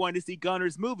Tone going to see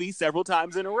Gunner's movie several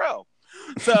times in a row.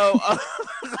 So,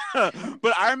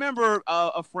 but I remember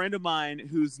a friend of mine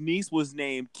whose niece was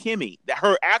named Kimmy.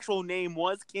 Her actual name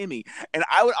was Kimmy. And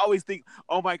I would always think,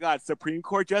 oh my God, Supreme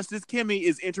Court Justice Kimmy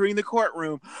is entering the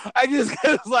courtroom. I just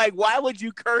was like, why would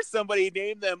you curse somebody and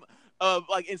name them?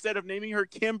 Like, instead of naming her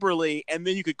Kimberly and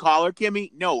then you could call her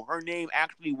Kimmy, no, her name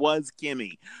actually was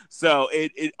Kimmy. So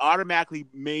it automatically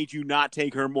made you not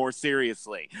take her more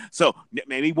seriously. So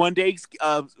maybe one day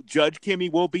Judge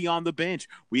Kimmy will be on the bench.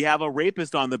 We have a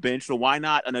rapist on the bench, so why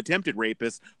not an attempted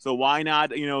rapist? So why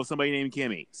not, somebody named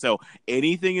Kimmy? So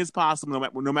anything is possible,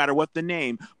 no matter what the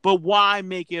name. But why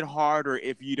make it harder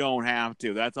if you don't have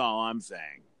to? That's all I'm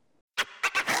saying.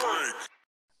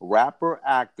 Rapper,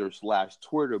 actor /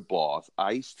 Twitter boss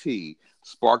Ice-T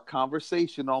sparked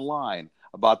conversation online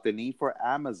about the need for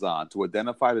Amazon to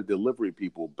identify the delivery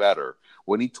people better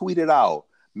when he tweeted out,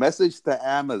 "Message to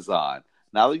Amazon,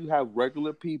 now that you have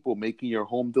regular people making your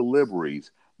home deliveries,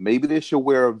 maybe they should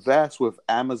wear a vest with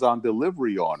Amazon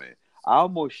delivery on it. I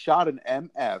almost shot an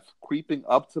MF creeping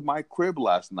up to my crib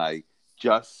last night,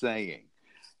 just saying."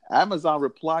 Amazon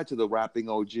replied to the rapping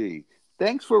OG,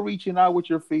 "Thanks for reaching out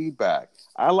with your feedback.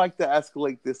 I'd like to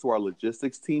escalate this to our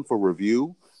logistics team for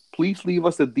review. Please leave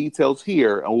us the details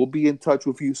here and we'll be in touch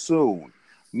with you soon."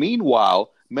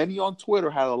 Meanwhile, many on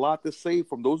Twitter had a lot to say,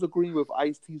 from those agreeing with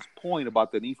Ice-T's point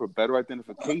about the need for better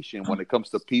identification when it comes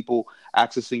to people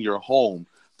accessing your home,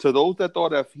 to those that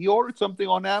thought if he ordered something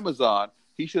on Amazon,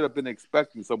 he should have been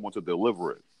expecting someone to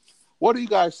deliver it. What do you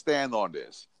guys stand on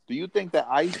this? Do you think that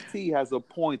Ice-T has a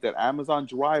point that Amazon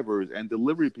drivers and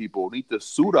delivery people need to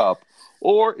suit up,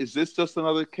 or is this just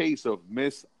another case of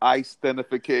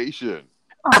misidentification?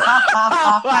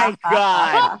 Oh my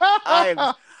God.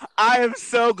 I am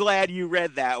so glad you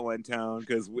read that one, Tone,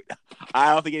 because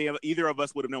I don't think either of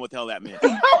us would have known what the hell that meant.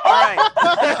 All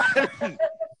right.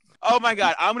 Oh my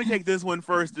God. I'm going to take this one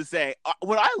first to say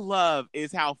what I love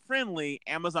is how friendly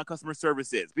Amazon customer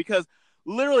service is, because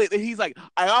literally he's like,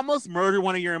 I almost murdered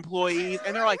one of your employees,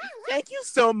 and they're like, thank you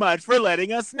so much for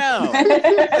letting us know.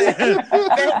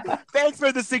 Thanks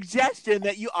for the suggestion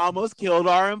that you almost killed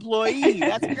our employee.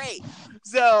 That's great.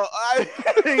 So I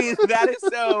mean, that is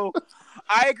so.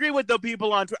 I agree with the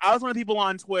people on Twitter. I was one of the people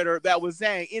on Twitter that was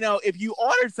saying, if you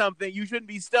ordered something, you shouldn't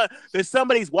be stunned that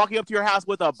somebody's walking up to your house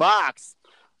with a box.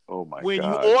 Oh my when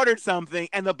God. you ordered something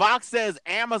and the box says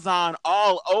Amazon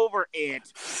all over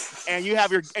it, and you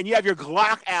have your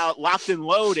Glock out, locked and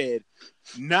loaded.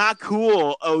 Not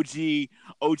cool, OG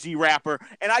rapper.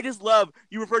 And I just love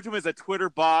you refer to him as a Twitter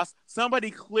boss.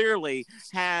 Somebody clearly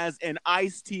has an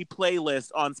Ice-T playlist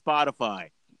on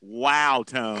Spotify. Wow,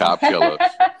 Tone. Cop killer.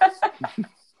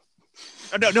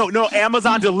 No,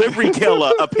 Amazon delivery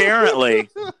killer, apparently.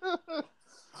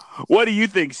 What do you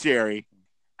think, Sherry?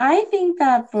 I think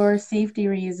that for safety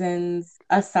reasons,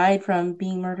 aside from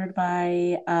being murdered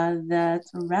by that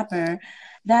rapper,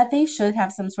 that they should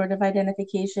have some sort of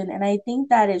identification. And I think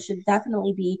that it should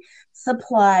definitely be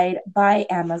supplied by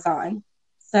Amazon.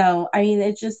 So, I mean,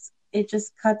 it just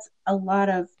cuts a lot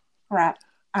of crap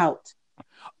out.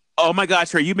 Oh my gosh,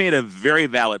 Sherry, you made a very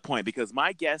valid point, because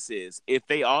my guess is if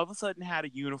they all of a sudden had a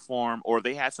uniform or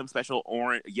they had some special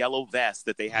yellow vest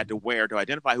that they had to wear to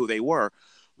identify who they were,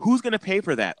 who's going to pay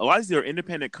for that? A lot of these are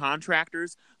independent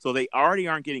contractors, so they already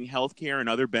aren't getting health care and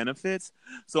other benefits.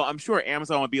 So I'm sure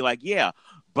Amazon would be like, yeah,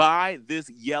 buy this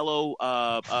yellow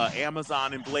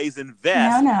Amazon emblazoned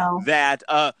vest that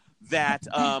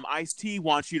Ice-T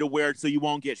wants you to wear so you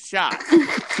won't get shot.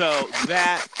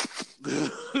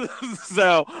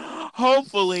 So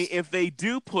hopefully if they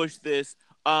do push this,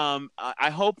 I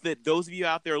hope that those of you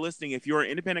out there listening, if you're an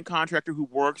independent contractor who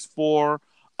works for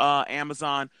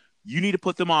Amazon, you need to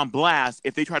put them on blast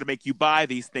if they try to make you buy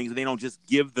these things and they don't just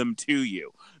give them to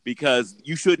you, because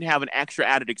you shouldn't have an extra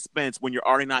added expense when you're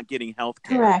already not getting health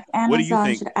care. Correct. What do you Amazon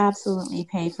think? should absolutely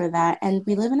pay for that. And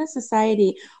we live in a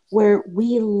society where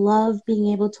we love being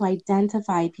able to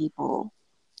identify people.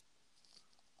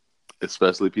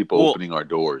 Especially people opening our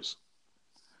doors.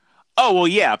 Oh, well,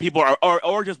 yeah, people are,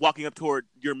 or just walking up toward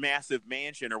your massive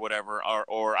mansion or whatever,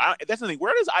 that's the thing.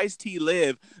 Where does Ice-T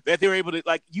live that they're able to,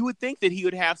 like, you would think that he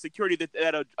would have security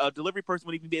that a delivery person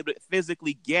would even be able to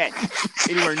physically get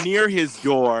anywhere near his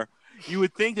door. You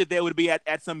would think that they would be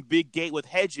at some big gate with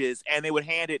hedges and they would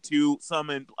hand it to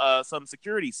some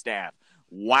security staff.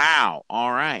 Wow. All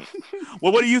right.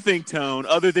 Well, what do you think, Tone?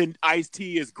 Other than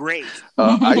Ice-T is great.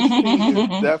 Ice-T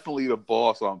is definitely the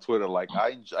boss on Twitter. Like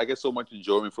I get so much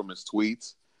enjoyment from his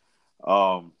tweets.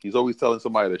 He's always telling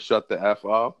somebody to shut the F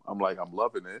up. I'm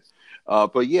loving it.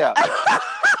 But yeah.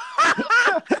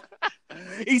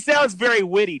 He sounds very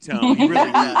witty, Tone. He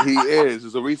really does. He is.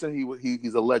 There's a reason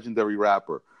he's a legendary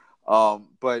rapper.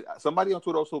 But somebody on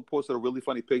Twitter also posted a really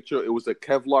funny picture. It was a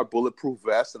Kevlar bulletproof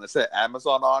vest and it said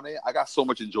Amazon on it. I got so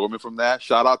much enjoyment from that.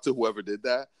 Shout out to whoever did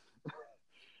that.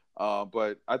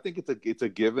 But I think it's a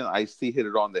given. Ice-T hit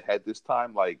it on the head this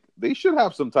time. Like, they should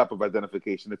have some type of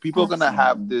identification. If people are going to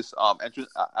have this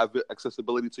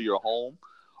accessibility to your home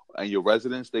and your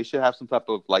residence, they should have some type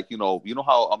of, like, you know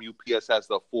how UPS has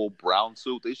the full brown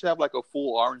suit? They should have like a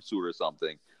full orange suit or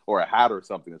something. Or a hat or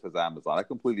something that says Amazon. I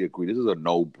completely agree. This is a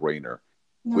no-brainer.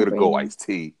 Way to go,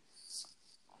 Ice-T.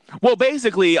 Well,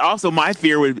 basically, also my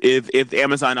fear would, if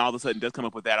Amazon all of a sudden does come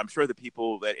up with that, I'm sure the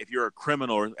people that, if you're a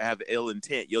criminal or have ill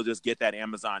intent, you'll just get that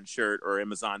Amazon shirt or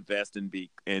Amazon vest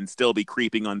and still be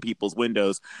creeping on people's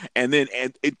windows, and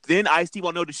then Ice-T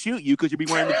won't know to shoot you because you'll be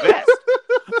wearing the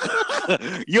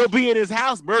vest. You'll be in his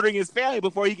house murdering his family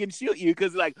before he can shoot you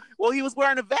because, like, well, he was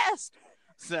wearing a vest.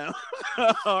 So,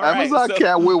 Amazon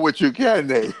can't win what you can,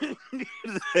 they?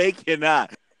 They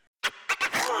cannot.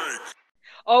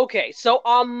 Okay, so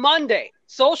on Monday,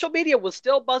 social media was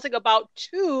still buzzing about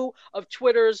two of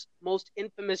Twitter's most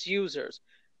infamous users.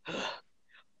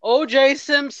 O.J.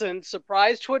 Simpson's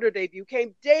surprise Twitter debut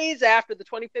came days after the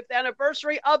 25th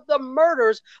anniversary of the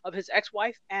murders of his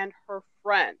ex-wife and her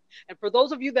friend. And for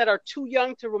those of you that are too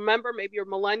young to remember, maybe you're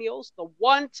millennials, the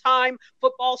one-time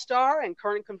football star and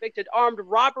current convicted armed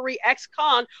robbery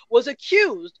ex-con was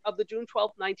accused of the June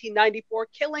 12, 1994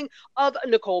 killing of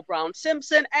Nicole Brown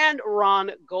Simpson and Ron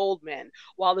Goldman.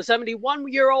 While the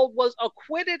 71-year-old was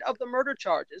acquitted of the murder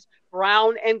charges,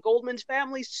 Brown and Goldman's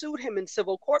family sued him in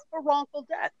civil court for wrongful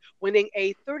death. death, winning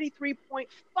a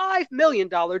 $33.5 million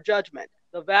judgment.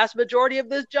 The vast majority of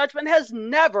this judgment has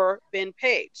never been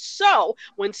paid. So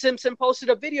when Simpson posted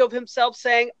a video of himself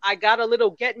saying, "I got a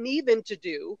little getting even to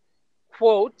do,"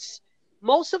 quotes,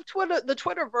 most of the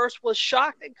Twitterverse was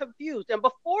shocked and confused. And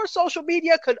before social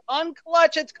media could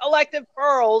unclutch its collective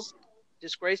pearls,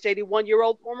 disgraced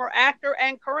 81-year-old former actor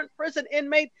and current prison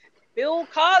inmate Bill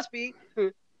Cosby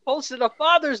posted a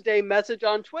Father's Day message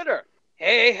on Twitter.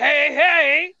 "Hey, hey,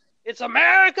 hey, it's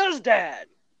America's dad.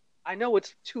 I know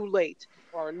it's too late,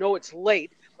 or I know it's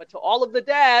late, but to all of the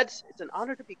dads, it's an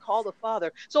honor to be called a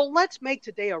father. So let's make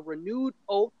today a renewed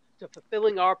oath to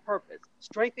fulfilling our purpose,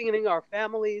 strengthening our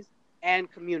families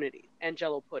and communities." And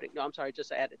Jello pudding. No, I'm sorry,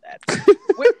 just added that.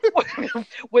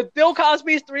 With Bill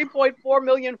Cosby's 3.4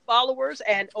 million followers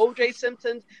and O.J.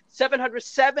 Simpson's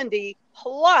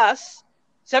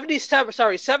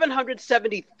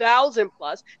 770,000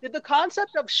 plus, did the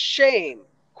concept of shame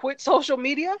quit social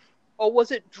media, or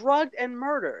was it drugged and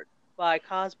murdered by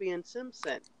Cosby and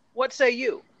Simpson? What say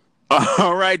you?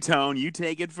 All right, Tone, you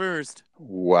take it first.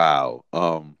 Wow.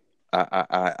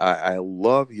 I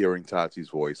love hearing Tati's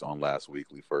voice on Last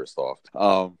Weekly, first off.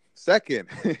 Second,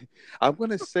 I'm going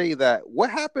to say that what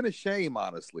happened to shame,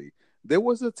 honestly? There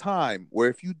was a time where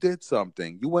if you did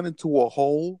something, you went into a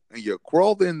hole and you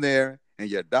crawled in there and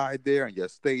you died there and you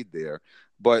stayed there.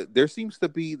 But there seems to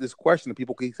be this question that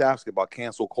people keep asking about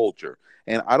cancel culture.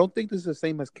 And I don't think this is the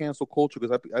same as cancel culture,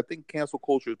 because I think cancel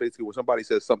culture is basically when somebody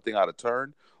says something out of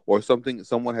turn, or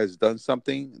someone has done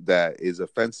something that is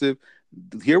offensive.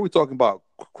 Here we're talking about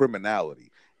criminality.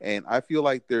 And I feel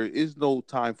like there is no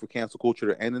time for cancel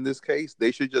culture to end in this case. They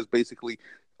should just basically,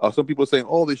 some people are saying,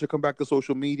 oh, they should come back to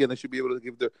social media and they should be able to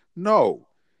give their, no.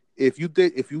 If you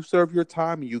serve your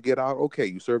time and you get out, okay,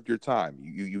 you served your time.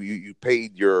 You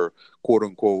paid your quote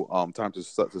unquote time to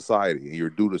society and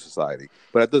you're due to society.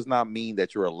 But that does not mean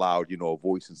that you're allowed, a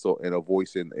voice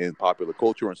in popular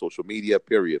culture and social media.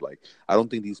 Period. Like, I don't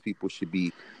think these people should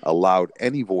be allowed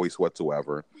any voice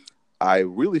whatsoever. I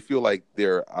really feel like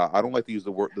I don't like to use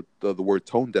the word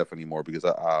tone deaf anymore, because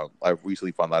I've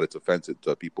recently found out it's offensive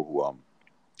to people who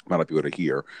might not be able to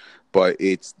hear. But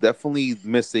it's definitely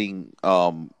missing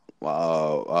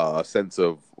a sense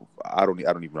of, I don't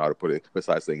even know how to put it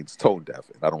besides saying it's tone deaf,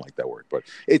 and I don't like that word, but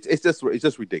it's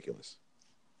just ridiculous.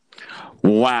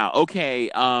 Wow. Okay.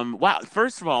 Wow.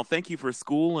 First of all, thank you for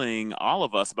schooling all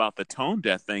of us about the tone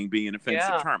deaf thing being an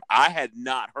offensive term. I had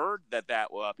not heard that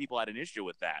people had an issue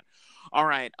with that. All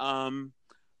right.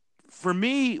 For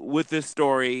me with this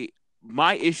story,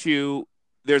 my issue,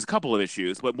 there's a couple of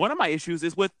issues, but one of my issues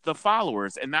is with the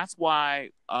followers, and that's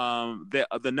why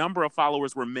the number of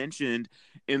followers were mentioned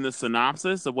in the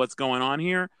synopsis of what's going on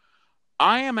here.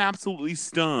 I am absolutely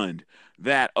stunned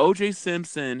that O.J.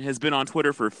 Simpson has been on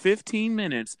Twitter for 15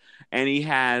 minutes and he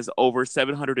has over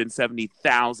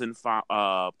 770,000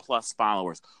 plus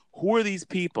followers. Who are these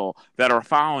people that are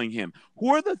following him?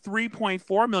 Who are the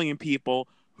 3.4 million people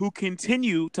who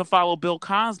continue to follow Bill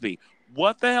Cosby?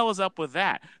 What the hell is up with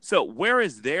that? So where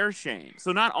is their shame?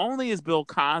 So not only is Bill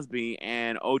Cosby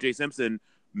and O.J. Simpson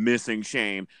missing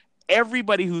shame,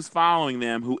 everybody who's following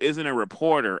them who isn't a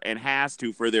reporter and has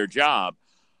to for their job,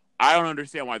 I don't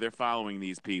understand why they're following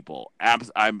these people.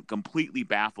 I'm completely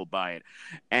baffled by it.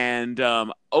 And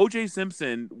O.J.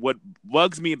 Simpson, what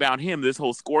bugs me about him, this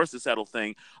whole scores to settle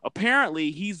thing, apparently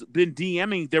he's been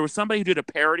DMing. There was somebody who did a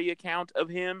parody account of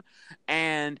him,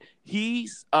 and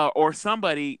he's, or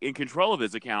somebody in control of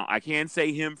his account, I can't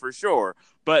say him for sure,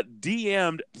 but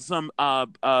DM'd some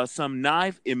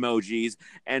knife emojis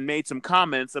and made some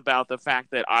comments about the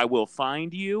fact that I will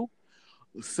find you.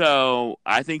 So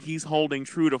I think he's holding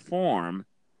true to form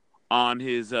on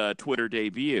his Twitter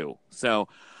debut. So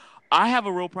I have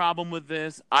a real problem with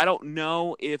this. I don't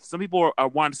know if some people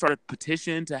want to start a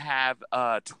petition to have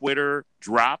Twitter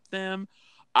drop them.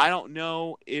 I don't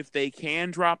know if they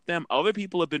can drop them. Other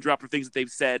people have been dropped for things that they've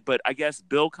said, but I guess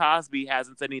Bill Cosby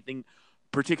hasn't said anything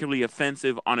particularly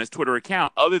offensive on his Twitter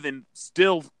account, other than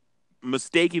still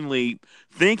mistakenly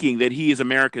thinking that he is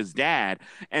America's dad.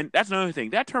 And that's another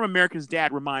thing. That term America's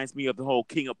dad reminds me of the whole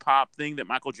King of Pop thing that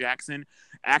Michael Jackson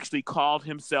actually called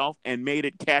himself and made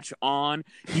it catch on.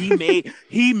 He made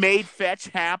fetch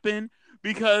happen,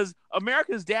 because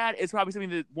America's dad is probably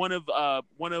something that one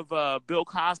of Bill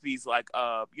Cosby's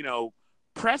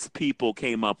press people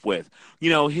came up with.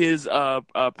 His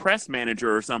press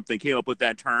manager or something came up with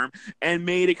that term and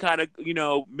made it kind of,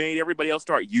 made everybody else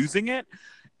start using it.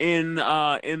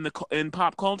 in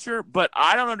pop culture, but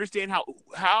I don't understand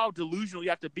how delusional you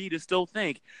have to be to still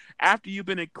think after you've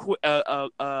been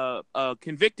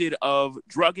convicted of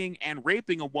drugging and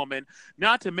raping a woman,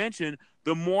 not to mention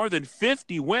the more than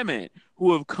 50 women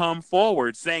who have come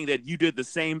forward saying that you did the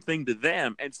same thing to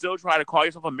them, and still try to call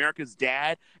yourself America's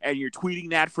dad, and you're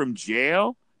tweeting that from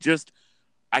jail.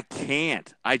 I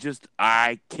can't.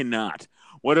 I cannot.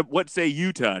 What say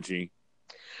you, Tachi?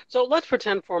 So let's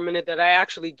pretend for a minute that I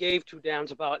actually gave two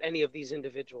damns about any of these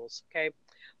individuals, okay?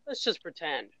 Let's just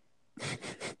pretend.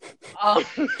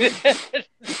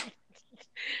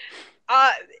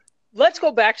 Let's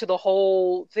go back to the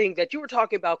whole thing that you were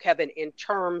talking about, Kevin, in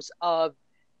terms of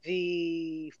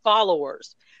the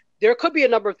followers. There could be a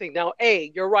number of things. Now,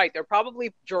 A, you're right. There are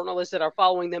probably journalists that are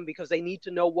following them because they need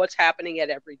to know what's happening at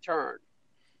every turn.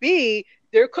 B,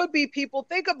 there could be people,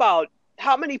 think about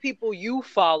how many people you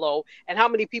follow and how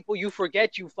many people you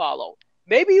forget you follow.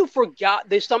 Maybe you forgot,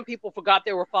 some people forgot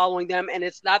they were following them, and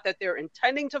it's not that they're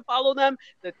intending to follow them,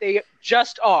 that they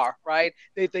just are, right?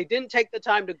 They didn't take the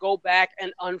time to go back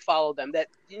and unfollow them. That,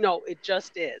 it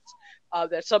just is.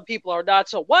 That some people are not.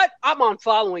 So what? I'm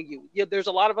unfollowing you. Yeah, there's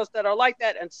a lot of us that are like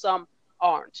that, and some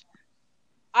aren't.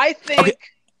 I think. Okay.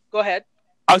 Go ahead.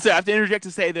 I have to interject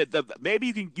to say that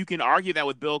maybe you can argue that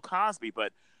with Bill Cosby,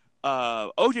 but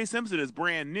O.J. Simpson is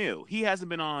brand new. He hasn't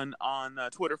been on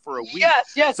Twitter for a week.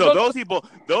 Yes. So those people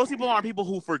aren't people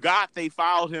who forgot they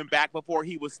followed him back before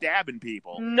he was stabbing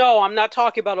people. No, I'm not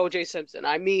talking about O.J. Simpson.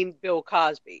 I mean Bill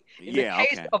Cosby.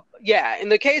 In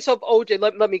the case of O.J.,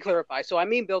 let me clarify. So I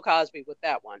mean Bill Cosby with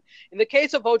that one. In the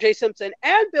case of O.J. Simpson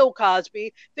and Bill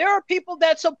Cosby, there are people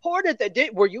that supported that.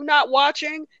 Were you not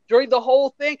watching during the whole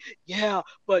thing? Yeah,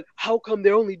 but how come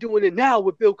they're only doing it now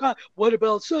with Bill Cosby? What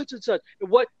about such and such?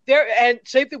 And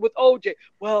same thing with OJ.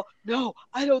 Well, no,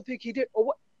 I don't think he did.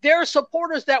 There are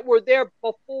supporters that were there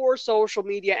before social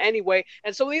media anyway,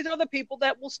 and so these are the people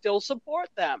that will still support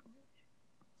them.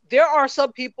 There are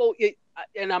some people,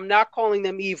 and I'm not calling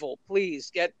them evil. Please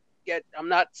I'm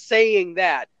not saying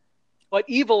that, but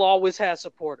evil always has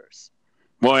supporters.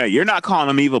 Well, you're not calling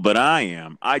them evil, but I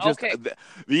am. I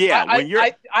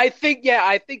think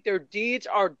their deeds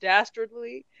are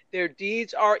dastardly. Their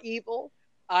deeds are evil.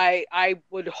 I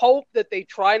would hope that they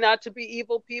try not to be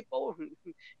evil people.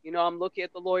 I'm looking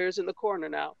at the lawyers in the corner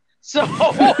now. So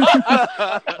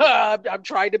I'm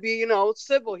trying to be,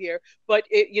 civil here. But,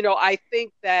 I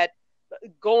think that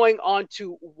going on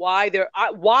to why Bill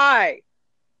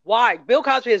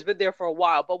Cosby has been there for a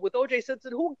while. But with O.J.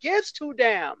 Simpson, who gives two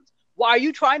damns? Why are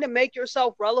you trying to make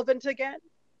yourself relevant again?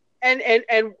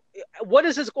 And what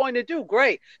is this going to do?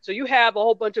 Great. So you have a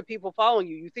whole bunch of people following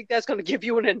you. You think that's going to give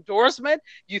you an endorsement?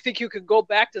 You think you could go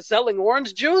back to selling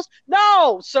orange juice?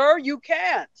 No, sir, you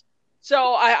can't.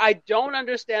 So I don't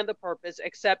understand the purpose,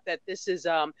 except that this is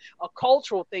a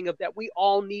cultural thing of that we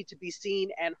all need to be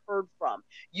seen and heard from.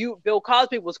 Bill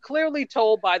Cosby was clearly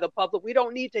told by the public, we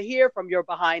don't need to hear from your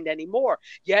behind anymore.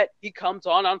 Yet he comes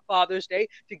on Father's Day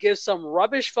to give some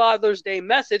rubbish Father's Day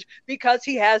message because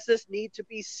he has this need to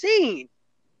be seen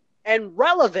and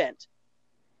relevant.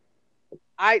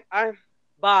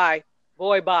 Bye.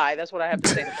 Boy, bye. That's what I have to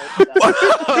say to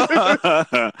both of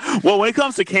them. Well, when it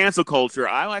comes to cancel culture,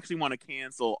 I actually want to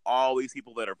cancel all these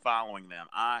people that are following them.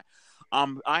 I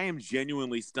am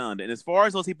genuinely stunned. And as far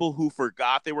as those people who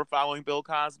forgot they were following Bill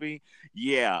Cosby,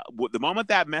 the moment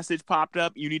that message popped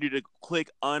up, you needed to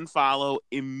click unfollow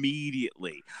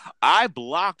immediately. I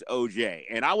blocked OJ,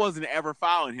 and I wasn't ever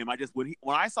following him.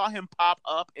 When I saw him pop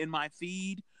up in my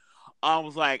feed, I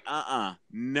was like,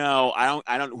 no,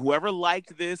 I don't. Whoever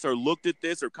liked this or looked at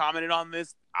this or commented on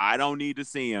this, I don't need to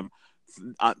see him.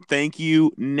 Thank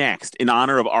you. Next, in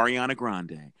honor of Ariana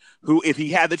Grande, who, if he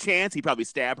had the chance, he'd probably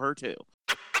stab her too.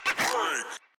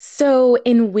 So,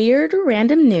 in weird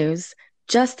random news,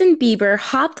 Justin Bieber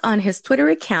hopped on his Twitter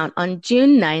account on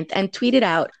June 9th and tweeted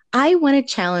out, "I want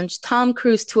to challenge Tom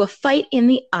Cruise to a fight in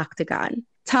the octagon.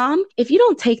 Tom, if you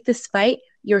don't take this fight,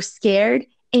 you're scared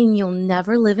and you'll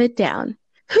never live it down.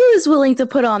 Who is willing to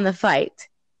put on the fight?"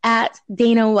 At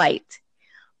Dana White.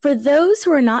 For those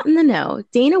who are not in the know,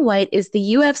 Dana White is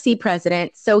the UFC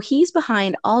president, so he's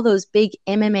behind all those big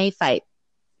MMA fights.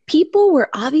 People were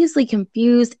obviously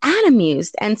confused and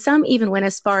amused, and some even went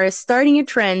as far as starting a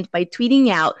trend by tweeting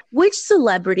out which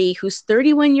celebrity who's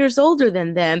 31 years older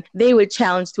than them they would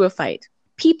challenge to a fight.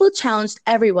 People challenged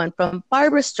everyone from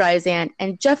Barbra Streisand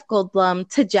and Jeff Goldblum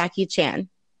to Jackie Chan.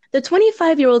 The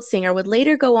 25-year-old singer would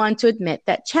later go on to admit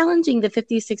that challenging the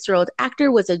 56-year-old actor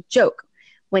was a joke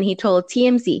when he told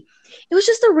TMZ, "It was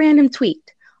just a random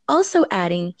tweet. also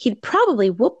adding he'd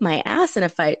probably whoop my ass in a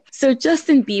fight. So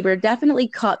Justin Bieber definitely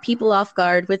caught people off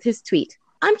guard with his tweet.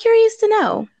 I'm curious to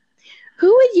know,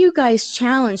 who would you guys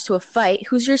challenge to a fight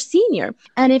who's your senior?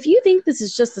 And if you think this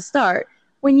is just the start,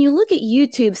 when you look at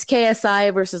YouTube's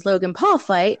KSI versus Logan Paul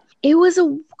fight, it was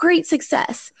a great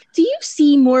success. Do you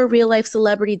see more real-life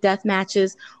celebrity death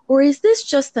matches, or is this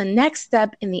just the next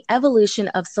step in the evolution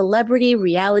of celebrity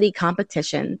reality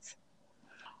competitions?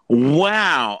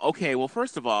 Wow. Okay. Well,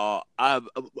 first of all,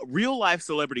 real life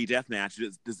celebrity death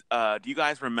matches. Do you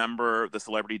guys remember the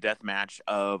celebrity death match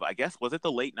of, I guess, was it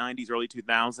the late 90s, early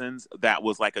 2000s? That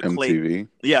was like a MTV.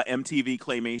 MTV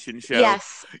claymation show.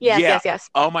 Yes.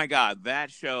 Oh my God,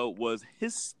 that show was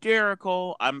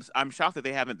hysterical. I'm shocked that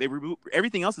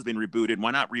everything else has been rebooted.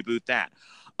 Why not reboot that?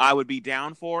 I would be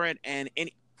down for it. And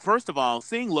first of all,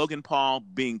 seeing Logan Paul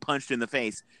being punched in the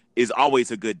face is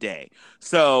always a good day.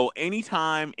 So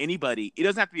anytime anybody, it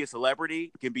doesn't have to be a celebrity,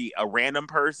 it can be a random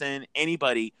person,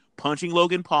 anybody punching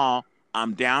Logan Paul,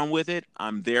 I'm down with it.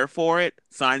 I'm there for it.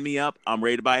 Sign me up. I'm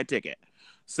ready to buy a ticket.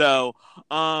 So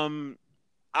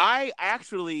I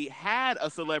actually had a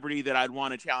celebrity that I'd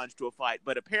want to challenge to a fight,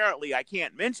 but apparently I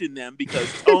can't mention them because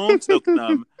Tone took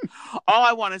them. All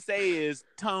I want to say is,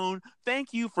 Tone,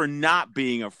 thank you for not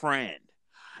being a friend.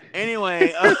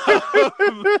 Anyway,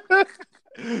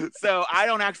 so I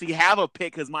don't actually have a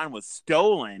pick because mine was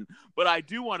stolen, but I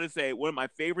do want to say one of my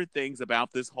favorite things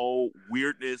about this whole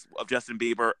weirdness of Justin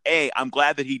Bieber, I'm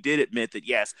glad that he did admit that,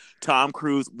 yes, Tom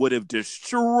Cruise would have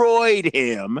destroyed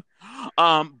him.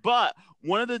 But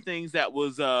one of the things that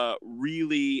was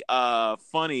really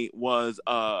funny was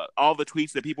all the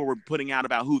tweets that people were putting out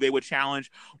about who they would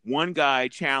challenge. One guy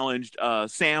challenged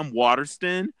Sam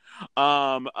Waterston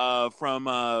from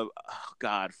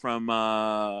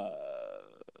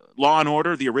Law and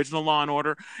Order, the original Law and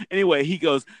Order. Anyway, he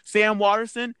goes, Sam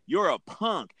Waterston, you're a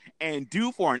punk and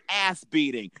due for an ass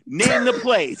beating. Name the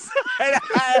place. And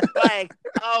I was like,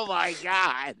 oh my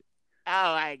God.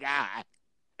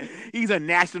 He's a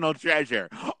national treasure.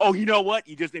 Oh, you know what?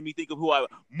 You just made me think of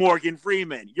Morgan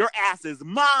Freeman. Your ass is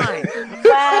mine.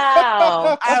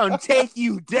 Wow. I'll take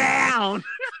you down.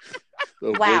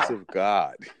 The voice of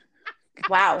God.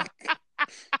 Wow.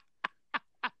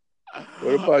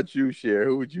 What about you, Cher?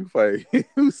 Who would you fight?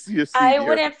 Who's your senior? I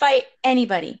wouldn't fight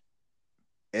anybody.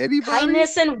 Anybody?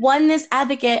 Kindness and oneness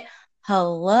advocate.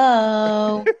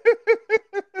 Hello.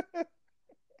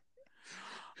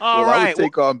 I would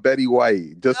take on Betty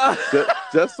White. Just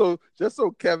so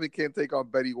Kevin can't take on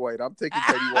Betty White. I'm taking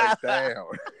Betty White down.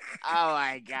 Oh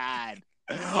my God.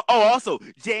 Oh, also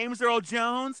James Earl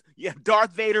Jones. Yeah,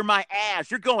 Darth Vader, my ass.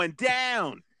 You're going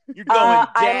down. You're going down.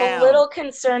 I'm a little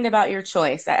concerned about your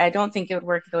choice. I don't think it would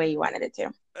work the way you wanted it to.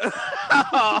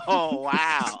 Oh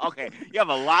wow. Okay, you have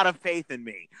a lot of faith in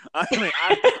me.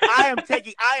 I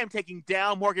am taking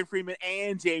down Morgan Freeman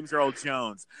and James Earl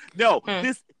Jones.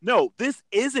 This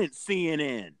isn't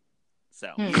CNN.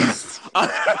 So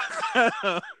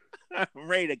I'm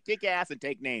ready to kick ass and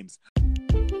take names.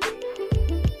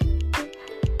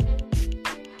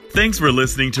 Thanks for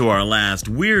listening to our last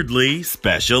Weirdly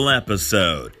special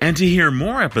episode. And to hear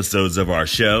more episodes of our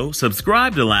show,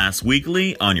 subscribe to Last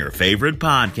Weekly on your favorite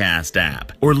podcast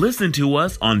app. Or listen to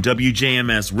us on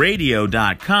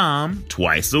WJMSradio.com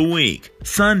twice a week.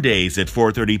 Sundays at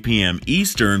 4:30 p.m.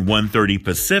 Eastern, 1:30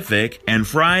 Pacific. And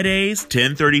Fridays,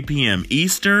 10:30 p.m.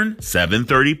 Eastern,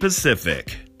 7:30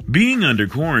 Pacific. Being under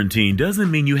quarantine doesn't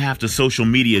mean you have to social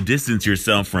media distance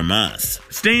yourself from us.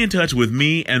 Stay in touch with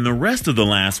me and the rest of the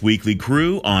Last Weekly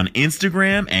crew on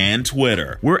Instagram and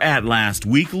Twitter. We're at Last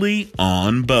Weekly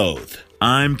on both.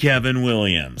 I'm Kevin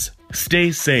Williams.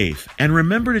 Stay safe and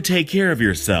remember to take care of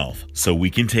yourself so we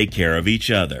can take care of each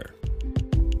other.